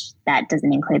stretch that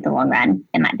doesn't include the long run,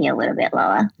 it might be a little bit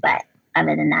lower. But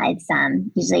other than that, it's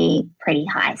usually pretty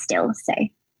high still. So,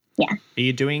 yeah. Are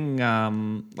you doing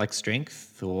like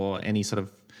strength or any sort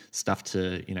of stuff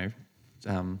to,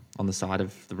 on the side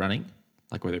of the running?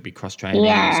 Like whether it be cross training,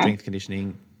 strength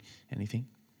conditioning, anything?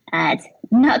 It's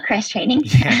not cross training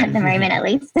at the moment, at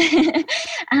least.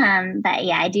 But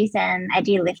yeah, I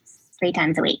do lifts 3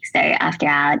 times a week. So after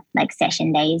our like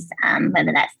session days,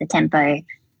 whether that's the tempo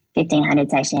 1500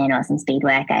 session or some speed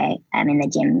work, I'm in the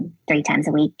gym 3 times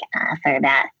a week for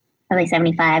about probably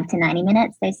 75 to 90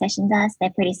 minutes. Those sessions are, so they're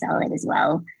pretty solid as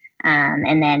well.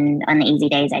 And then on the easy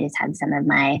days, I just have some of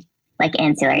my like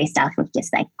ancillary stuff with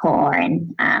just like core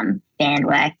and band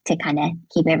work to kind of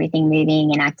keep everything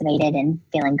moving and activated and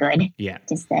feeling good. Yeah.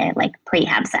 Just the like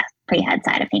prehab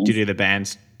side of things. Do you do the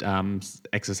band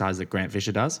exercise that Grant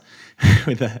Fisher does?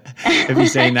 Have you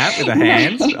seen that with the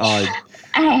hands?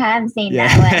 I have seen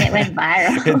that one. It went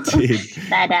viral. It did.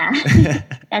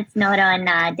 But that's not on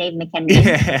Dave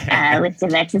McKenna's list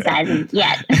of exercises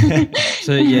yet.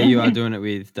 So you are doing it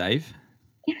with Dave?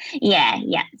 Yeah.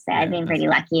 So I've been pretty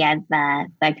lucky. I've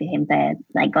worked with him for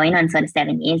like going on sort of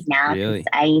 7 years now. Really?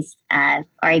 I used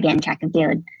Oregon Track and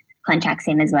Field contracts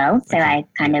him as well. So I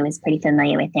kind of was pretty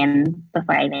familiar with him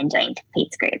before I even joined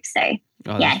Pete's group. So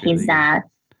he's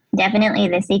definitely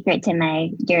the secret to my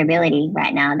durability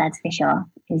right now. That's for sure.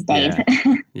 Is Dave.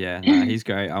 Yeah, no, he's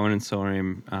great. I went and saw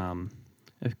him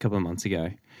a couple of months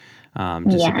ago,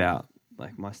 about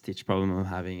like my stitch problem I'm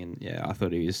having, and I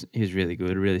thought he was really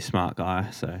good, a really smart guy.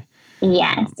 So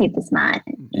super smart.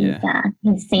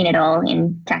 He's seen it all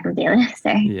in track and field.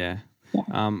 So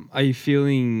are you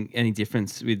feeling any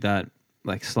difference with that,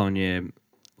 like slowing your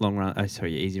your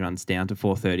easy runs down to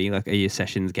 4:30? Like, are your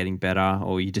sessions getting better,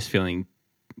 or are you just feeling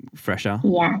fresher?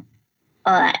 Yeah,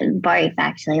 both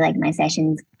actually. Like my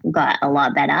sessions got a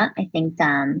lot better. I think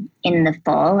in the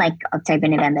fall, like October,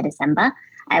 November, December,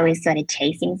 I was sort of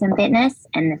chasing some fitness,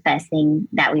 and the first thing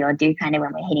that we all do kind of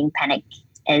when we're hitting panic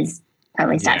is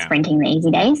probably start sprinting the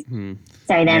easy days.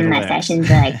 So then my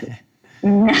sessions are like,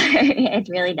 no, it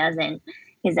really doesn't.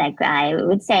 Because like I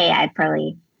would say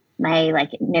my like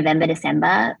November,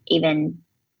 December, even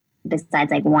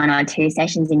besides like 1 or 2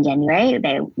 sessions in January,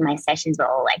 my sessions were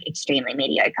all like extremely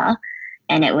mediocre.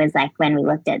 And it was like when we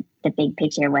looked at the big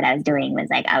picture of what I was doing was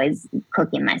like I was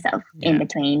cooking myself in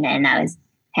between, and I was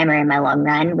hammering my long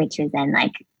run, which was then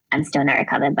like I'm still not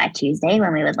recovered by Tuesday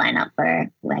when we would line up for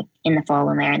like in the fall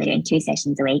when we were only doing 2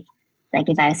 sessions a week. Like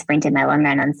if I sprinted my long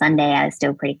run on Sunday, I was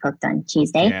still pretty cooked on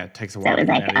Tuesday. Yeah, it takes a while. So it was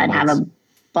like I'd have a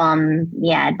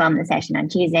I'd bomb the session on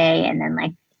Tuesday, and then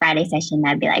like Friday session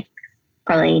I'd be like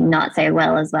probably not so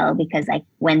well as well, because like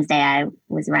Wednesday I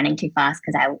was running too fast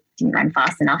because I didn't run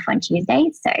fast enough on Tuesday.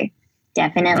 So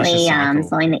definitely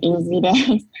slowing the easy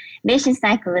days. Vicious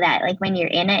cycle that like when you're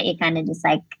in it, you're kind of just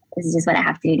like, this is just what I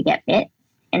have to do to get fit.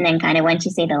 And then kind of once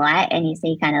you see the light and you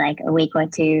see kind of like a week or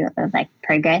 2 of like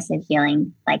progress of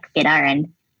feeling like fitter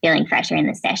and feeling fresher in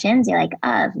the sessions, you're like,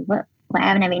 oh, why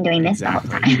haven't I been doing this the whole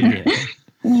Exactly. time?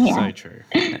 Yeah. Yeah. So true.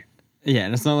 Yeah,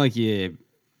 and it's not like you're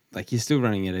still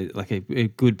running at a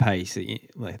good pace that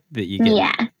you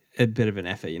get a bit of an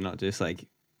effort. You're not just like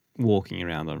walking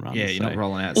around on runs. Yeah, you're not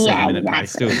rolling out Yeah, 7-minute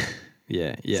pace. exactly. Still,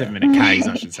 yeah. 7-minute Ks,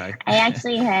 I should say. I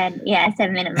actually heard,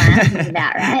 7-minute miles is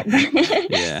about right.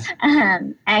 Yeah.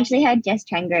 I actually heard Jess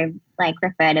Hull like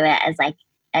refer to it as like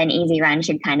an easy run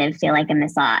should kind of feel like a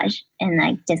massage and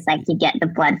like just like you get the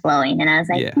blood flowing. And I was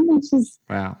like, she's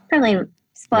probably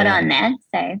spot on there.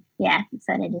 So yeah,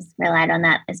 sort of just relied on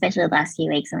that, especially the last few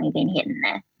weeks when we've been hitting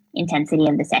the intensity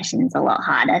of the sessions a lot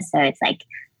harder. So it's like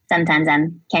sometimes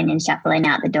I'm Kenyan shuffling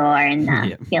out the door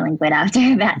and feeling good after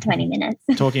about 20 minutes.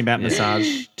 Talking about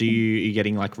massage, you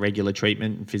getting like regular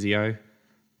treatment and physio?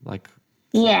 Like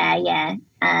Yeah.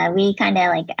 We kind of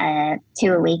like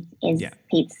 2 a week is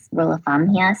Pete's rule of thumb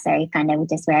here. So kind of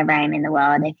just wherever I am in the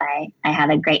world, if I have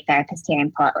a great therapist here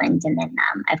in Portland, and then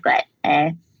I've got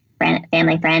a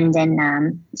family friend,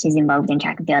 and she's involved in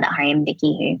track and field at home,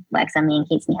 Vicky, who works on me and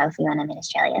keeps me healthy when I'm in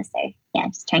Australia. So yeah,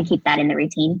 just try and keep that in the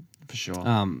routine. For sure.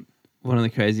 One of the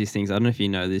craziest things, I don't know if you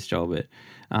know this, Joel,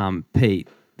 but Pete,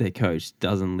 their coach,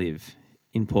 doesn't live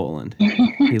in Portland.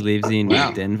 He lives in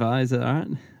Denver, is that right?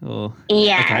 Or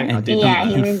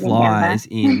he flies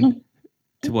in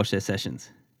to watch their sessions.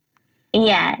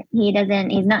 Yeah,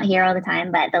 he's not here all the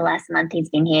time, but the last month he's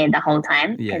been here the whole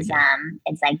time because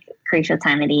it's like crucial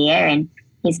time of the year, and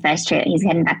his first trip, he's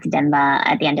heading back to Denver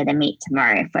at the end of the meet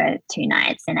tomorrow for 2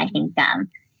 nights. And I think,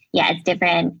 it's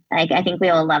different. Like, I think we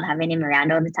all love having him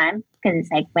around all the time because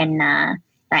it's like when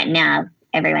right now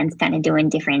everyone's kind of doing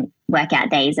different workout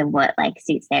days of what like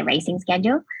suits their racing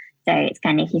schedule. So it's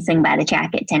kind of, if you swing by the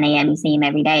track at 10 a.m, you see him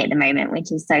every day at the moment,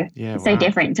 which is so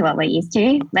different to what we're used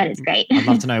to, but it's great. I'd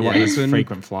love to know what his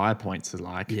frequent flyer points are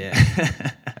like. Yeah.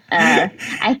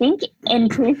 I think in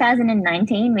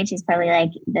 2019, which is probably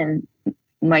like the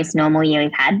most normal year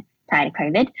we've had prior to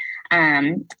COVID,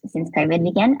 since COVID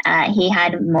began, he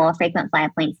had more frequent flyer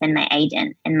points than my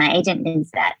agent. And my agent is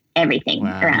at everything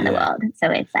around the world. So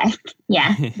it's like,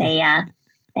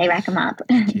 they rack them up.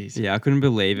 Jeez. Yeah, I couldn't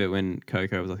believe it when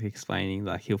Coco was like explaining,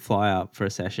 like he'll fly up for a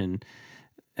session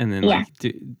and then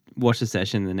watch the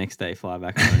session the next day, fly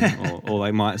back home, or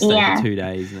like might stay for 2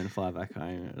 days and then fly back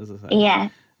home. It was just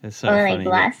like, it's so funny.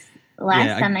 Like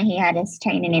last summer he had us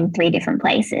training in 3 different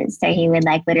places. So he would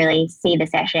like literally see the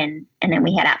session and then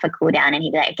we head out for cool down and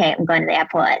he'd be like, okay, I'm going to the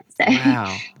airport. So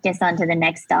just on to the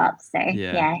next stop. So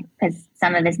because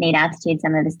some of us need altitude,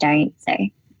 some of us don't. So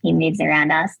he moves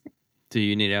around us. Do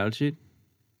you need altitude?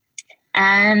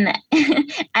 I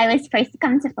was supposed to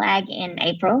come to Flag in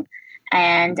April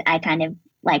and I kind of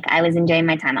I was enjoying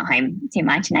my time at home too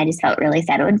much and I just felt really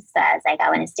settled. So I was like, I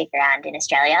want to stick around in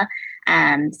Australia.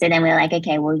 So then we were like,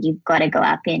 okay, well, you've got to go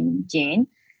up in June.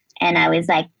 And I was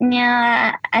like, no,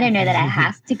 I don't know that I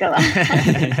have to go up.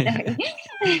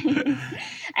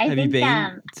 Have you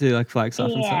been to like Flagstaff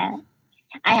and stuff?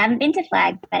 I haven't been to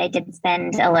Flag, but I did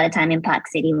spend a lot of time in Park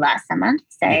City last summer.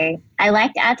 So I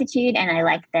liked altitude and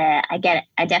I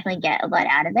definitely get a lot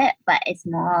out of it, but it's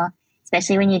more,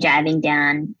 especially when you're driving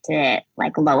down to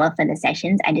like lower for the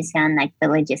sessions, I just found like the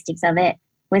logistics of it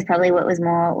was probably what was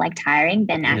more like tiring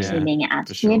than actually being at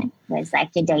altitude. Sure. Was like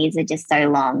your days are just so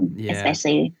long,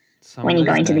 especially when you're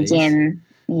going to the gym.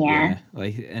 Yeah.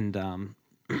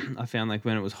 I found like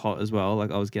when it was hot as well,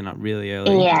 like I was getting up really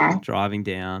early, driving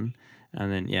down. And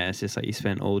then, it's just like you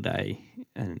spent all day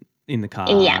and in the car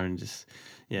and just,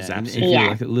 and if you're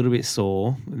like a little bit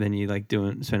sore, then you like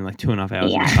spending like 2.5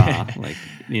 hours in the car, like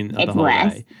the whole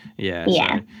day. Yeah.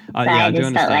 Yeah. So, I do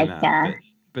understand like, that.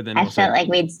 But then I felt like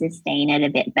we'd sustain it a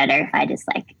bit better if I just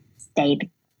like stayed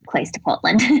close to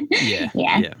Portland.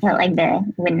 Felt like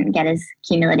wouldn't get as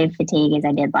cumulative fatigue as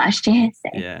I did last year. So.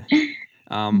 Yeah.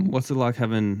 What's it like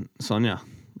having Sonia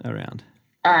around?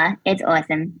 It's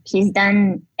awesome. She's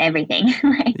done everything.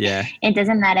 It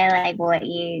doesn't matter like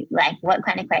what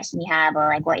kind of question you have or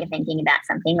like what you're thinking about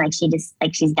something. Like she's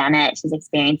done it. She's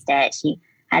experienced it. She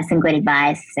has some good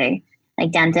advice. So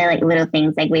like down to like little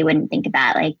things like we wouldn't think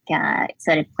about, like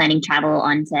sort of planning travel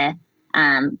onto.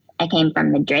 I came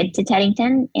from Madrid to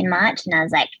Teddington in March, and I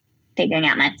was like figuring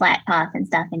out my flight path and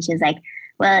stuff. And she was like,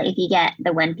 well, if you get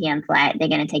the 1 p.m. flight, they're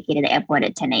going to take you to the airport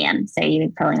at 10 a.m. So you're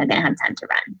probably not going to have time to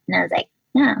run. And I was like,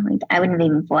 no, like I wouldn't have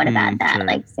even thought about that. Sure.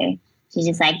 Like, so she's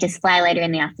just like, just fly later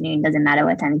in the afternoon. Doesn't matter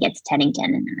what time you get to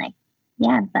Teddington. And I'm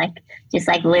like, like just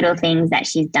like little things that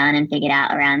she's done and figured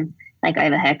out around like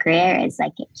over her career is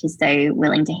like, she's so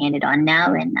willing to hand it on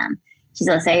now. And she's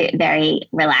also very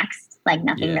relaxed like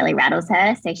nothing really rattles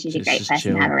her. So she's a great person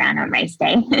chill. to have around on race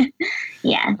day.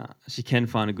 Yeah. She can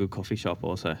find a good coffee shop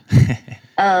also.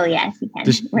 Oh yeah, she can.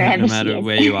 No matter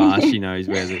where you are, she knows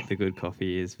where the good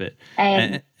coffee is. But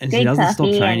and she doesn't stop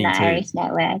training and the too. Irish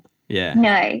Network. Yeah.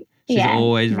 No. She's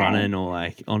always running or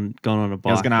like gone on a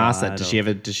bike. I was going to ask that.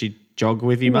 Does she jog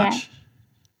with you much?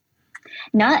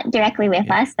 Not directly with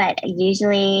us, but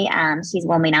usually she's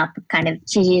warming up.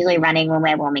 She's usually running when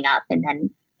we're warming up, and then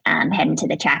heading to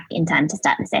the track in time to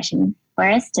start the session for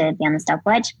us to be on the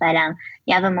stopwatch. But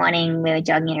the other morning we were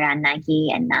jogging around Nike,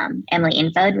 and Emily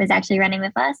Infeld was actually running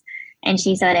with us, and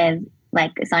she sort of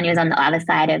like Sonia was on the other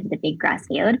side of the big grass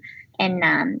field.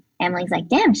 And Emily's like,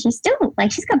 damn, she's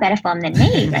got better form than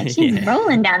me. Like she's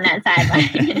rolling down that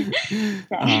sideline.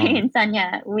 And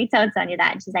Sonia, we told Sonia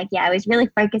that, and she's like, yeah, I was really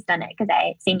focused on it because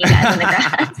I seen you guys on the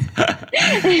grass.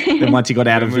 Then once you got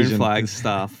out of vision, flag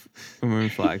stuff,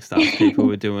 people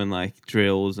were doing like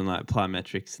drills and like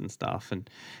plyometrics and stuff,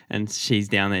 and she's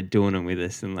down there doing them with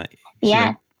us, and like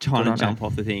trying to jump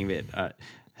off the thing a bit.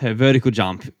 Her vertical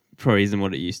jump probably isn't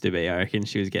what it used to be. I reckon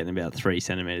she was getting about 3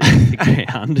 centimeters off the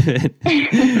ground,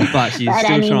 but she's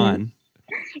still trying.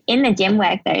 In the gym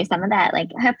work though, some of that, like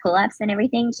her pull-ups and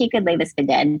everything, she could leave us for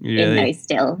dead in those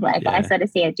still. Like I sort of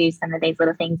see her do some of these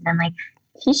little things, and I'm like,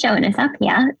 she's showing us up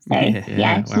here. So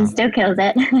she still kills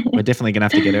it. We're definitely gonna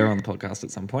have to get her on the podcast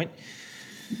at some point.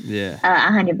 Yeah,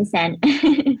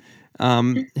 100%.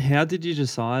 How did you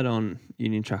decide on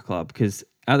Union Track Club? Because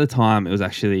at the time it was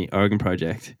actually Oregon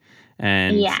Project.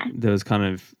 And there was kind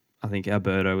of, I think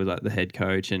Alberto was like the head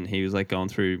coach, and he was like going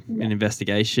through an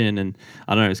investigation, and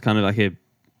I don't know, it's kind of like a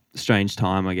strange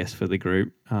time, I guess, for the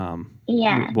group.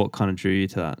 What kind of drew you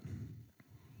to that?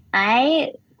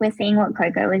 I was seeing what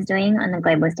Coco was doing on the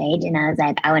global stage, and I was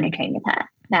like, I want to train with her.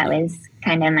 That was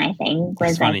kind of my thing.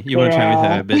 It's funny. Like, you want to train with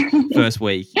her, but first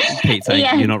week, Pete's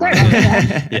saying, you're not running.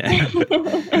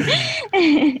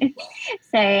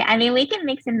 So, I mean, we can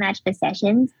mix and match the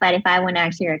sessions, but if I want to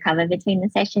actually recover between the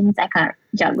sessions, I can't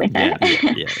jog with her.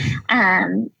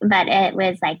 But it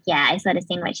was like, I sort of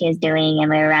seen what she was doing,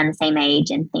 and we were around the same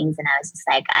age and things, and I was just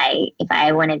like, if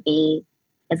I want to be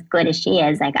as good as she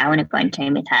is, like, I want to go and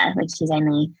train with her. Like, she's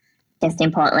only just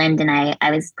in Portland, and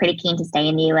I was pretty keen to stay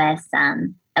in the US.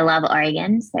 I love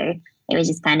Oregon, so it was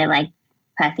just kind of like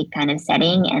perfect kind of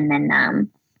setting. And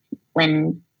then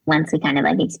once we kind of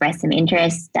like expressed some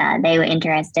interest, they were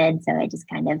interested, so it just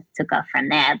kind of took off from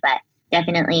there. But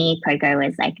definitely Coco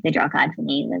was like the draw card for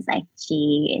me. It was like,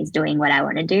 she is doing what I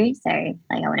want to do, so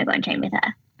like I want to go and train with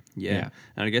her. Yeah.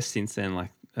 And I guess since then,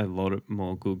 like a lot of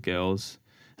more good girls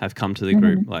have come to the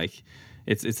group. Like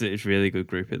it's a really good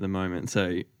group at the moment.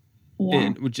 So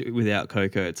without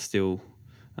Coco, it's still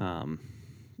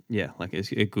like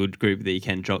it's a good group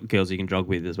that girls you can jog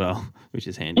with as well, which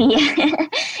is handy.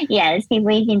 There's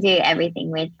people you can do everything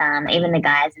with, even the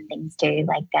guys and things too.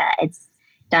 Like it's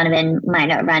Donovan might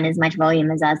not run as much volume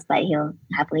as us, but he'll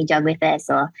happily jog with us,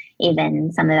 or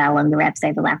even some of our longer reps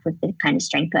overlap with the kind of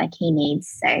strength work he needs.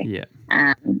 So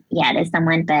there's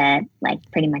someone for like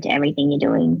pretty much everything you're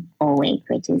doing all week,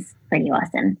 which is pretty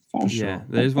awesome. So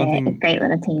there's one thing, a great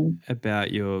little team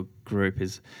about your group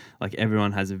is like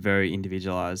everyone has a very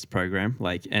individualized program,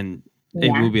 like, and it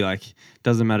will be like,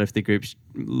 doesn't matter if the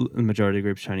majority of the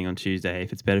group's training on Tuesday.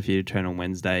 If it's better for you to train on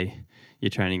Wednesday, you're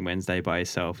training Wednesday by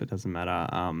yourself. It doesn't matter.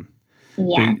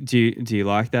 Do you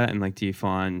like that? And like, do you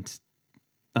find,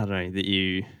 I don't know, that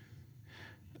you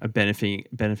are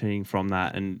benefiting from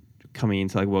that and coming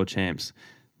into like world champs?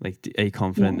 Like, are you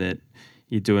confident that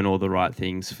you're doing all the right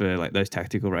things for like those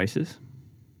tactical races?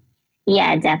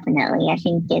 Yeah, definitely. I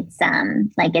think it's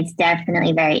it's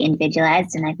definitely very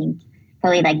individualized, and I think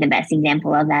probably like the best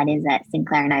example of that is that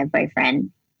Sinclair and I both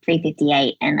ran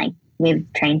 358, and like we've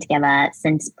trained together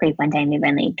since pre-Quintain. We've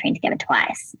only trained together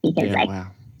twice because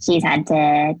she's had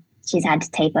to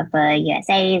taper for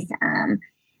USAs, and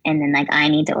then like I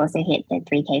need to also hit the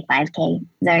 3K, 5K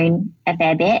zone a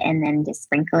fair bit, and then just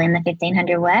sprinkle in the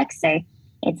 1500 work. So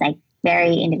it's like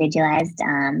very individualized,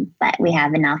 but we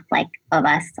have enough like of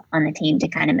us on the team to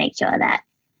kind of make sure that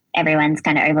everyone's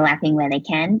kind of overlapping where they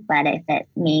can. But if it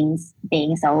means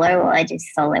being solo or just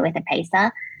solo with a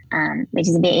pacer, which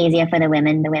is a bit easier for the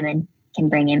women can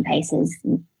bring in paces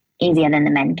easier than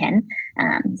the men can.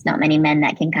 It's not many men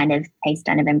that can kind of pace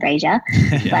Donovan Brazier,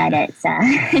 but it's so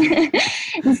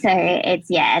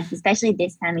it's especially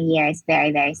this time of year, it's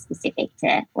very, very specific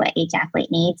to what each athlete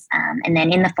needs. And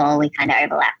then in the fall, we kind of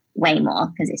overlap way more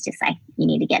because it's just like you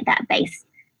need to get that base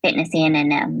fitness in,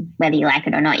 and whether you like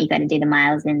it or not, you got to do the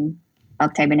miles in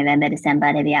October, November,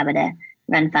 December to be able to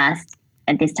run fast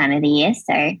at this time of the year.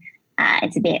 So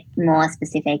it's a bit more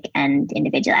specific and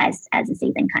individualized as the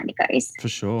season kind of goes. For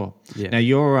sure. Yeah. Now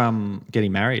you're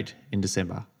getting married in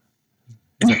December.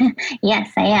 Yes,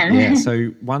 I am. Yeah. So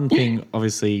one thing,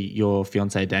 obviously, your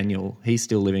fiance Daniel, he's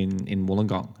still living in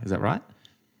Wollongong. Is that right?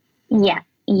 Yeah.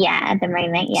 At the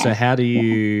moment, yeah. So how do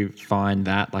you find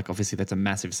that? Like, obviously, that's a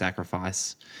massive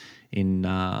sacrifice in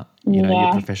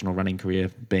your professional running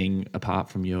career, being apart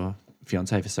from your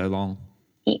fiance for so long.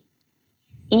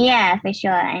 Yeah, for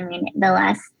sure. I mean, the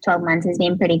last 12 months has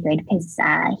been pretty good because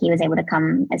he was able to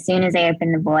come as soon as they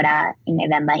opened the border in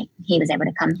November. He was able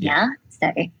to come here.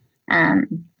 So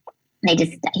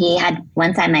he had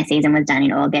one side my season was done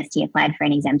in August. He applied for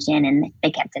an exemption and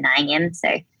they kept denying him. So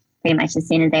pretty much as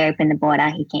soon as they opened the border,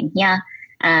 he came here.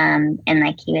 And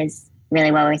like he was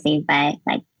really well received by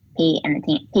like Pete and the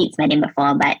team. Pete's met him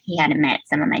before, but he hadn't met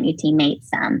some of my new teammates.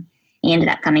 He ended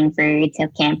up coming through to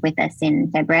camp with us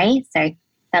in February. So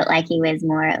felt like he was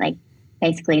more like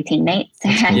basically a teammate. So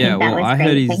I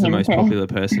heard he's the most popular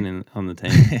person on the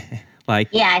team. I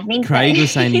think Craig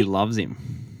was saying he loves him.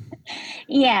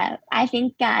 Yeah, I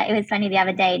think it was funny the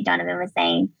other day. Donovan was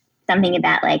saying something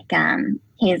about like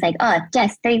he was like, "Oh,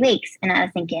 Jess, 3 weeks," and I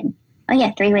was thinking, "Oh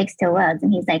yeah, 3 weeks till Worlds,"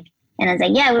 and he's like, and I was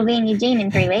like, "Yeah, we'll be in Eugene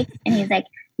in 3 weeks," and he's like,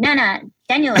 "No,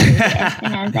 Daniel will be here,"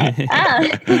 and I was like, "Oh,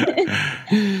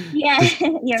 yeah,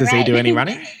 you're right." Does he do any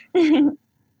running?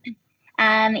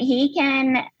 He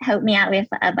can help me out with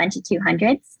a bunch of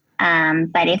 200s.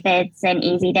 But if it's an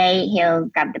easy day, he'll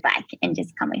grab the bike and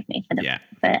just come with me for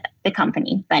the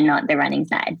company, but not the running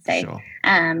side. So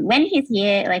when he's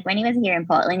here, like when he was here in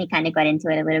Portland, he kind of got into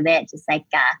it a little bit, just like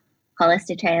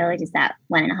Hollister Trail, just that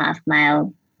 1.5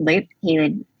 mile loop. He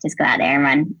would just go out there and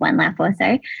run 1 lap or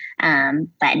so.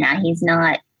 But now he's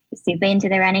not super into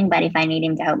the running, but if I need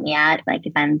him to help me out, like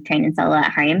if I'm training solo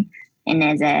at home, and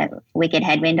there's a wicked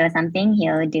headwind or something,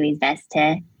 he'll do his best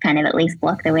to kind of at least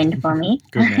block the wind for me.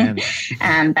 Good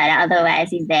man. But otherwise,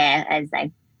 he's there as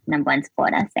like number one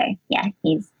supporter. So yeah,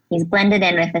 he's blended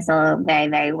in with us all very,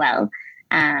 very well.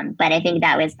 But I think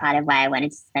that was part of why I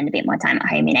wanted to spend a bit more time at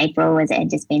home in April. Was it had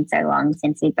just been so long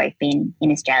since we've both been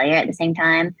in Australia at the same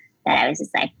time that I was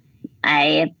just like,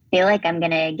 I feel like I'm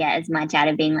gonna get as much out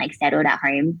of being like settled at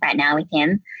home right now with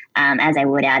him as I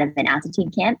would out of an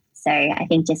altitude camp. So I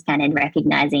think just kind of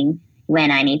recognizing when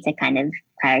I need to kind of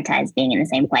prioritize being in the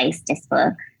same place just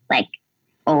for like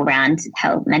all round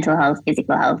health, mental health,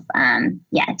 physical health.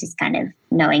 Just kind of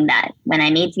knowing that when I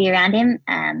need to be around him,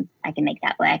 I can make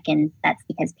that work. And that's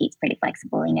because Pete's pretty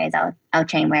flexible. He knows I'll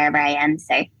train wherever I am.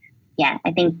 So yeah,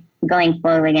 I think going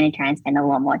forward, we're going to try and spend a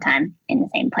lot more time in the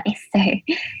same place. So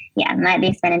yeah, might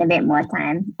be spending a bit more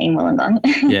time in Wollongong.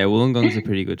 Yeah, Wollongong's a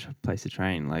pretty good place to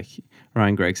train. Like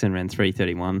Ryan Gregson ran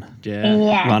 3:31.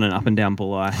 Yeah. Running up and down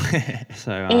Bulli.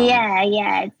 So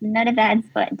yeah, it's not a bad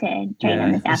spot to train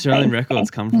on the South Australian Coast.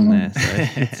 records come from there. So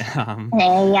it's,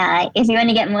 if you want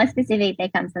to get more specific, they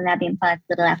come from Albion Park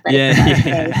Little Athletic. So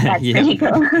that's pretty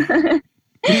cool.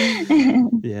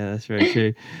 Yeah, that's very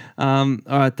true. All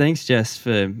right, thanks, Jess,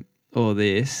 for all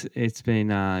this. It's been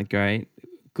great.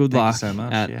 Good luck so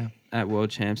much, at World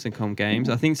Champs and Com Games.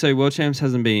 I think so. World Champs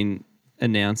hasn't been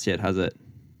announced yet, has it?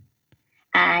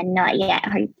 Not yet.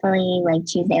 Hopefully, like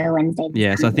Tuesday or Wednesday.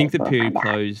 Yeah, so I think the period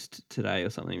closed today or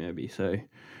something, maybe. So,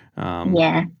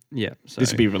 yeah. So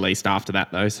this will be released after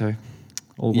that, though. So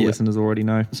all the listeners already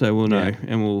know. So we'll know,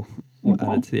 and we'll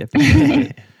add it to the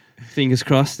episode. Fingers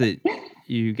crossed that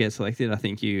you get selected. I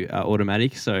think you are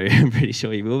automatic, so I'm pretty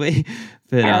sure you will be.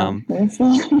 But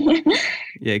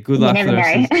yeah, good luck for the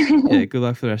rest good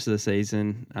luck for the rest of the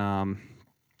season.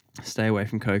 Stay away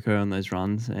from Coco on those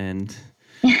runs, and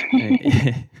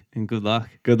good luck.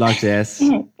 Good luck, Jess.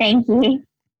 Thank you.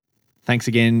 Thanks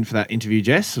again for that interview,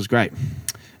 Jess. It was great.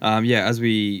 As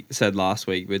we said last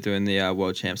week, we're doing the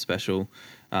World Champ special,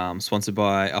 sponsored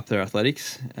by Up There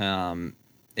Athletics.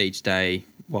 Each day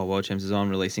while World Champs is on,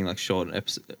 releasing like short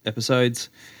episodes,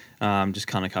 just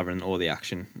kind of covering all the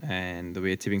action, and there'll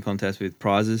be a tipping contest with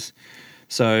prizes.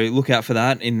 So look out for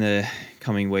that in the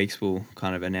coming weeks. We'll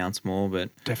kind of announce more, but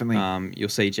definitely, you'll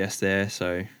see Jess there.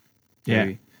 So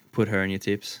maybe put her in your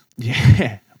tips.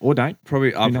 Yeah, or don't. I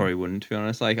probably wouldn't, to be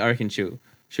honest. Like I reckon she'll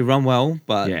run well,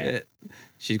 but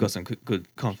she's got some good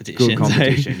competition. Good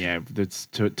competition, yeah. That's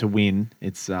to win.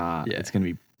 It's it's going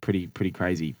to be pretty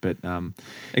crazy. But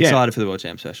excited for the World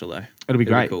Champ special though. It'll be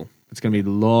great. Cool. It's going to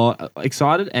be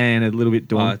excited and a little bit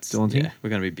daunting. Yeah, we're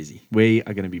going to be busy. We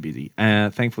are going to be busy.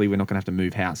 Thankfully, we're not going to have to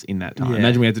move house in that time. Yeah.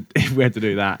 Imagine if we had to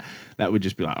do that. That would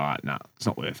just be like, all right, no, it's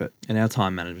not worth it. And our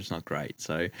time management's not great.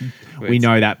 So we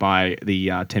know that by the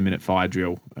 10-minute fire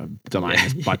drill delaying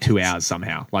us by 2 hours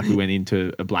somehow. Like we went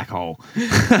into a black hole.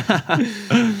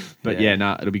 But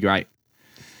it'll be great.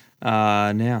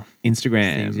 Now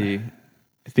Instagram.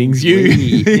 things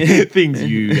you things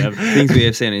we have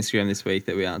seen on Instagram this week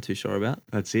that we aren't too sure about.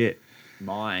 That's it.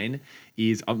 Mine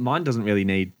doesn't really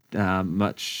need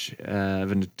much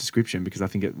of a description because I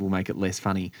think it will make it less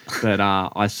funny. But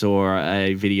I saw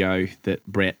a video that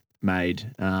Brett made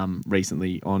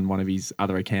recently on one of his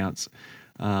other accounts.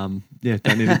 Don't need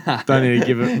to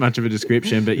give it much of a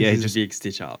description, but yeah, just a big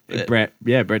stitch up. Brett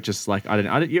just like I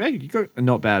don't you got a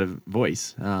not bad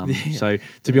voice. So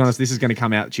to be honest, this is going to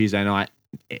come out Tuesday night.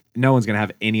 No one's going to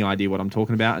have any idea what I'm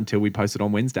talking about until we post it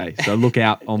on Wednesday. So look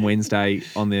out on Wednesday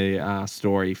on the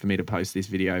story for me to post this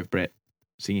video of Brett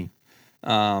singing.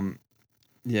 I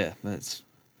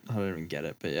don't even get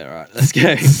it, but yeah, all right, let's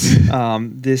go.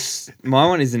 My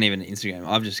one isn't even Instagram.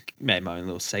 I've just made my own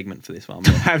little segment for this one.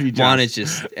 Have you? Mine is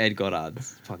just Ed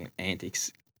Goddard's fucking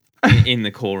antics in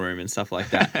the call room and stuff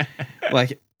like that.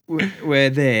 Like we're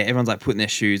there, everyone's like putting their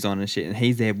shoes on and shit, and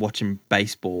he's there watching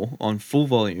baseball on full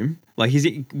volume. Like he's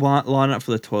lining up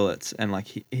for the toilets, and like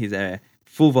he's there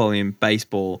full volume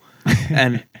baseball,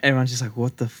 and everyone's just like,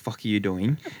 "What the fuck are you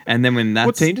doing?" And then when that's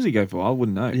what team does he go for? I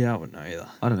wouldn't know. Yeah, I wouldn't know either.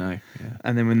 I don't know. Yeah.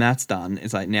 And then when that's done,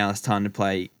 it's like now it's time to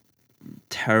play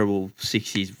terrible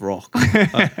 60s rock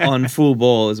on full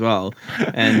ball as well.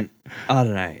 And I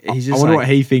don't know. He's just I wonder what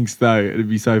he thinks though. It'd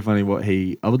be so funny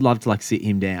I would love to like sit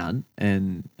him down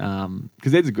and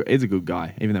because Ed's a good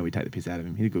guy, even though we take the piss out of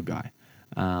him. He's a good guy.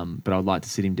 But I would like to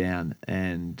sit him down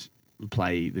and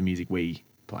play the music we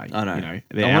play. I know. I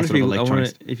wonder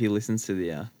if he listens to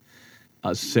the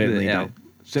I certainly don't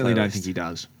think he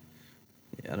does.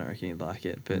 Yeah, I don't reckon he'd like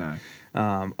it. But no.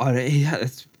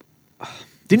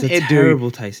 Didn't Ed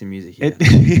terrible taste in music? Yeah.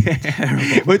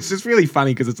 Terrible. Well, it's just really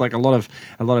funny because it's like a lot of.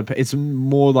 It's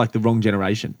more like the wrong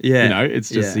generation. Yeah, it's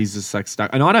just he's just like stuck.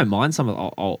 And I don't mind some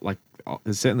of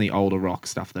there's certainly older rock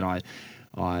stuff that I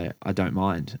don't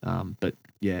mind. But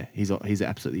yeah, he's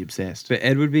absolutely obsessed. But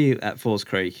Ed would be at Falls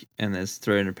Creek and there's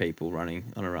 300 people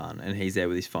running on a run, and he's there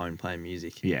with his phone playing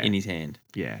music in his hand.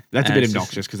 Yeah, that's a bit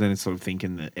obnoxious because then it's sort of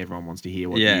thinking that everyone wants to hear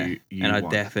what you and want. I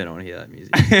definitely don't want to hear that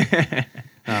music.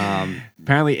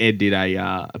 Apparently, Ed did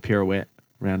a pirouette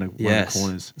around one of the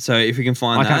corners. So if we can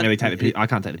find I can't take the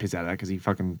piss out of that because he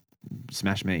fucking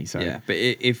smashed me. So yeah, but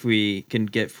if we can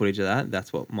get footage of that,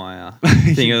 that's what my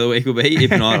thing of the week will be. If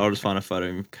not, I'll just find a photo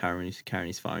of him carrying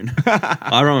his phone.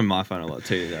 I run with my phone a lot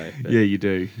too, though. But. Yeah, you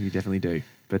do. You definitely do.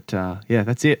 But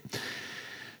that's it.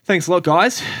 Thanks a lot,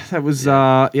 guys. That was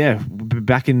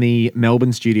back in the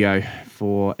Melbourne studio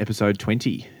for episode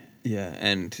 20. Yeah,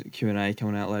 and Q&A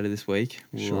coming out later this week.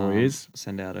 We'll, sure is.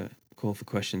 Send out a call for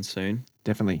questions soon.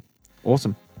 Definitely.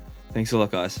 Awesome. Thanks a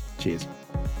lot, guys. Cheers.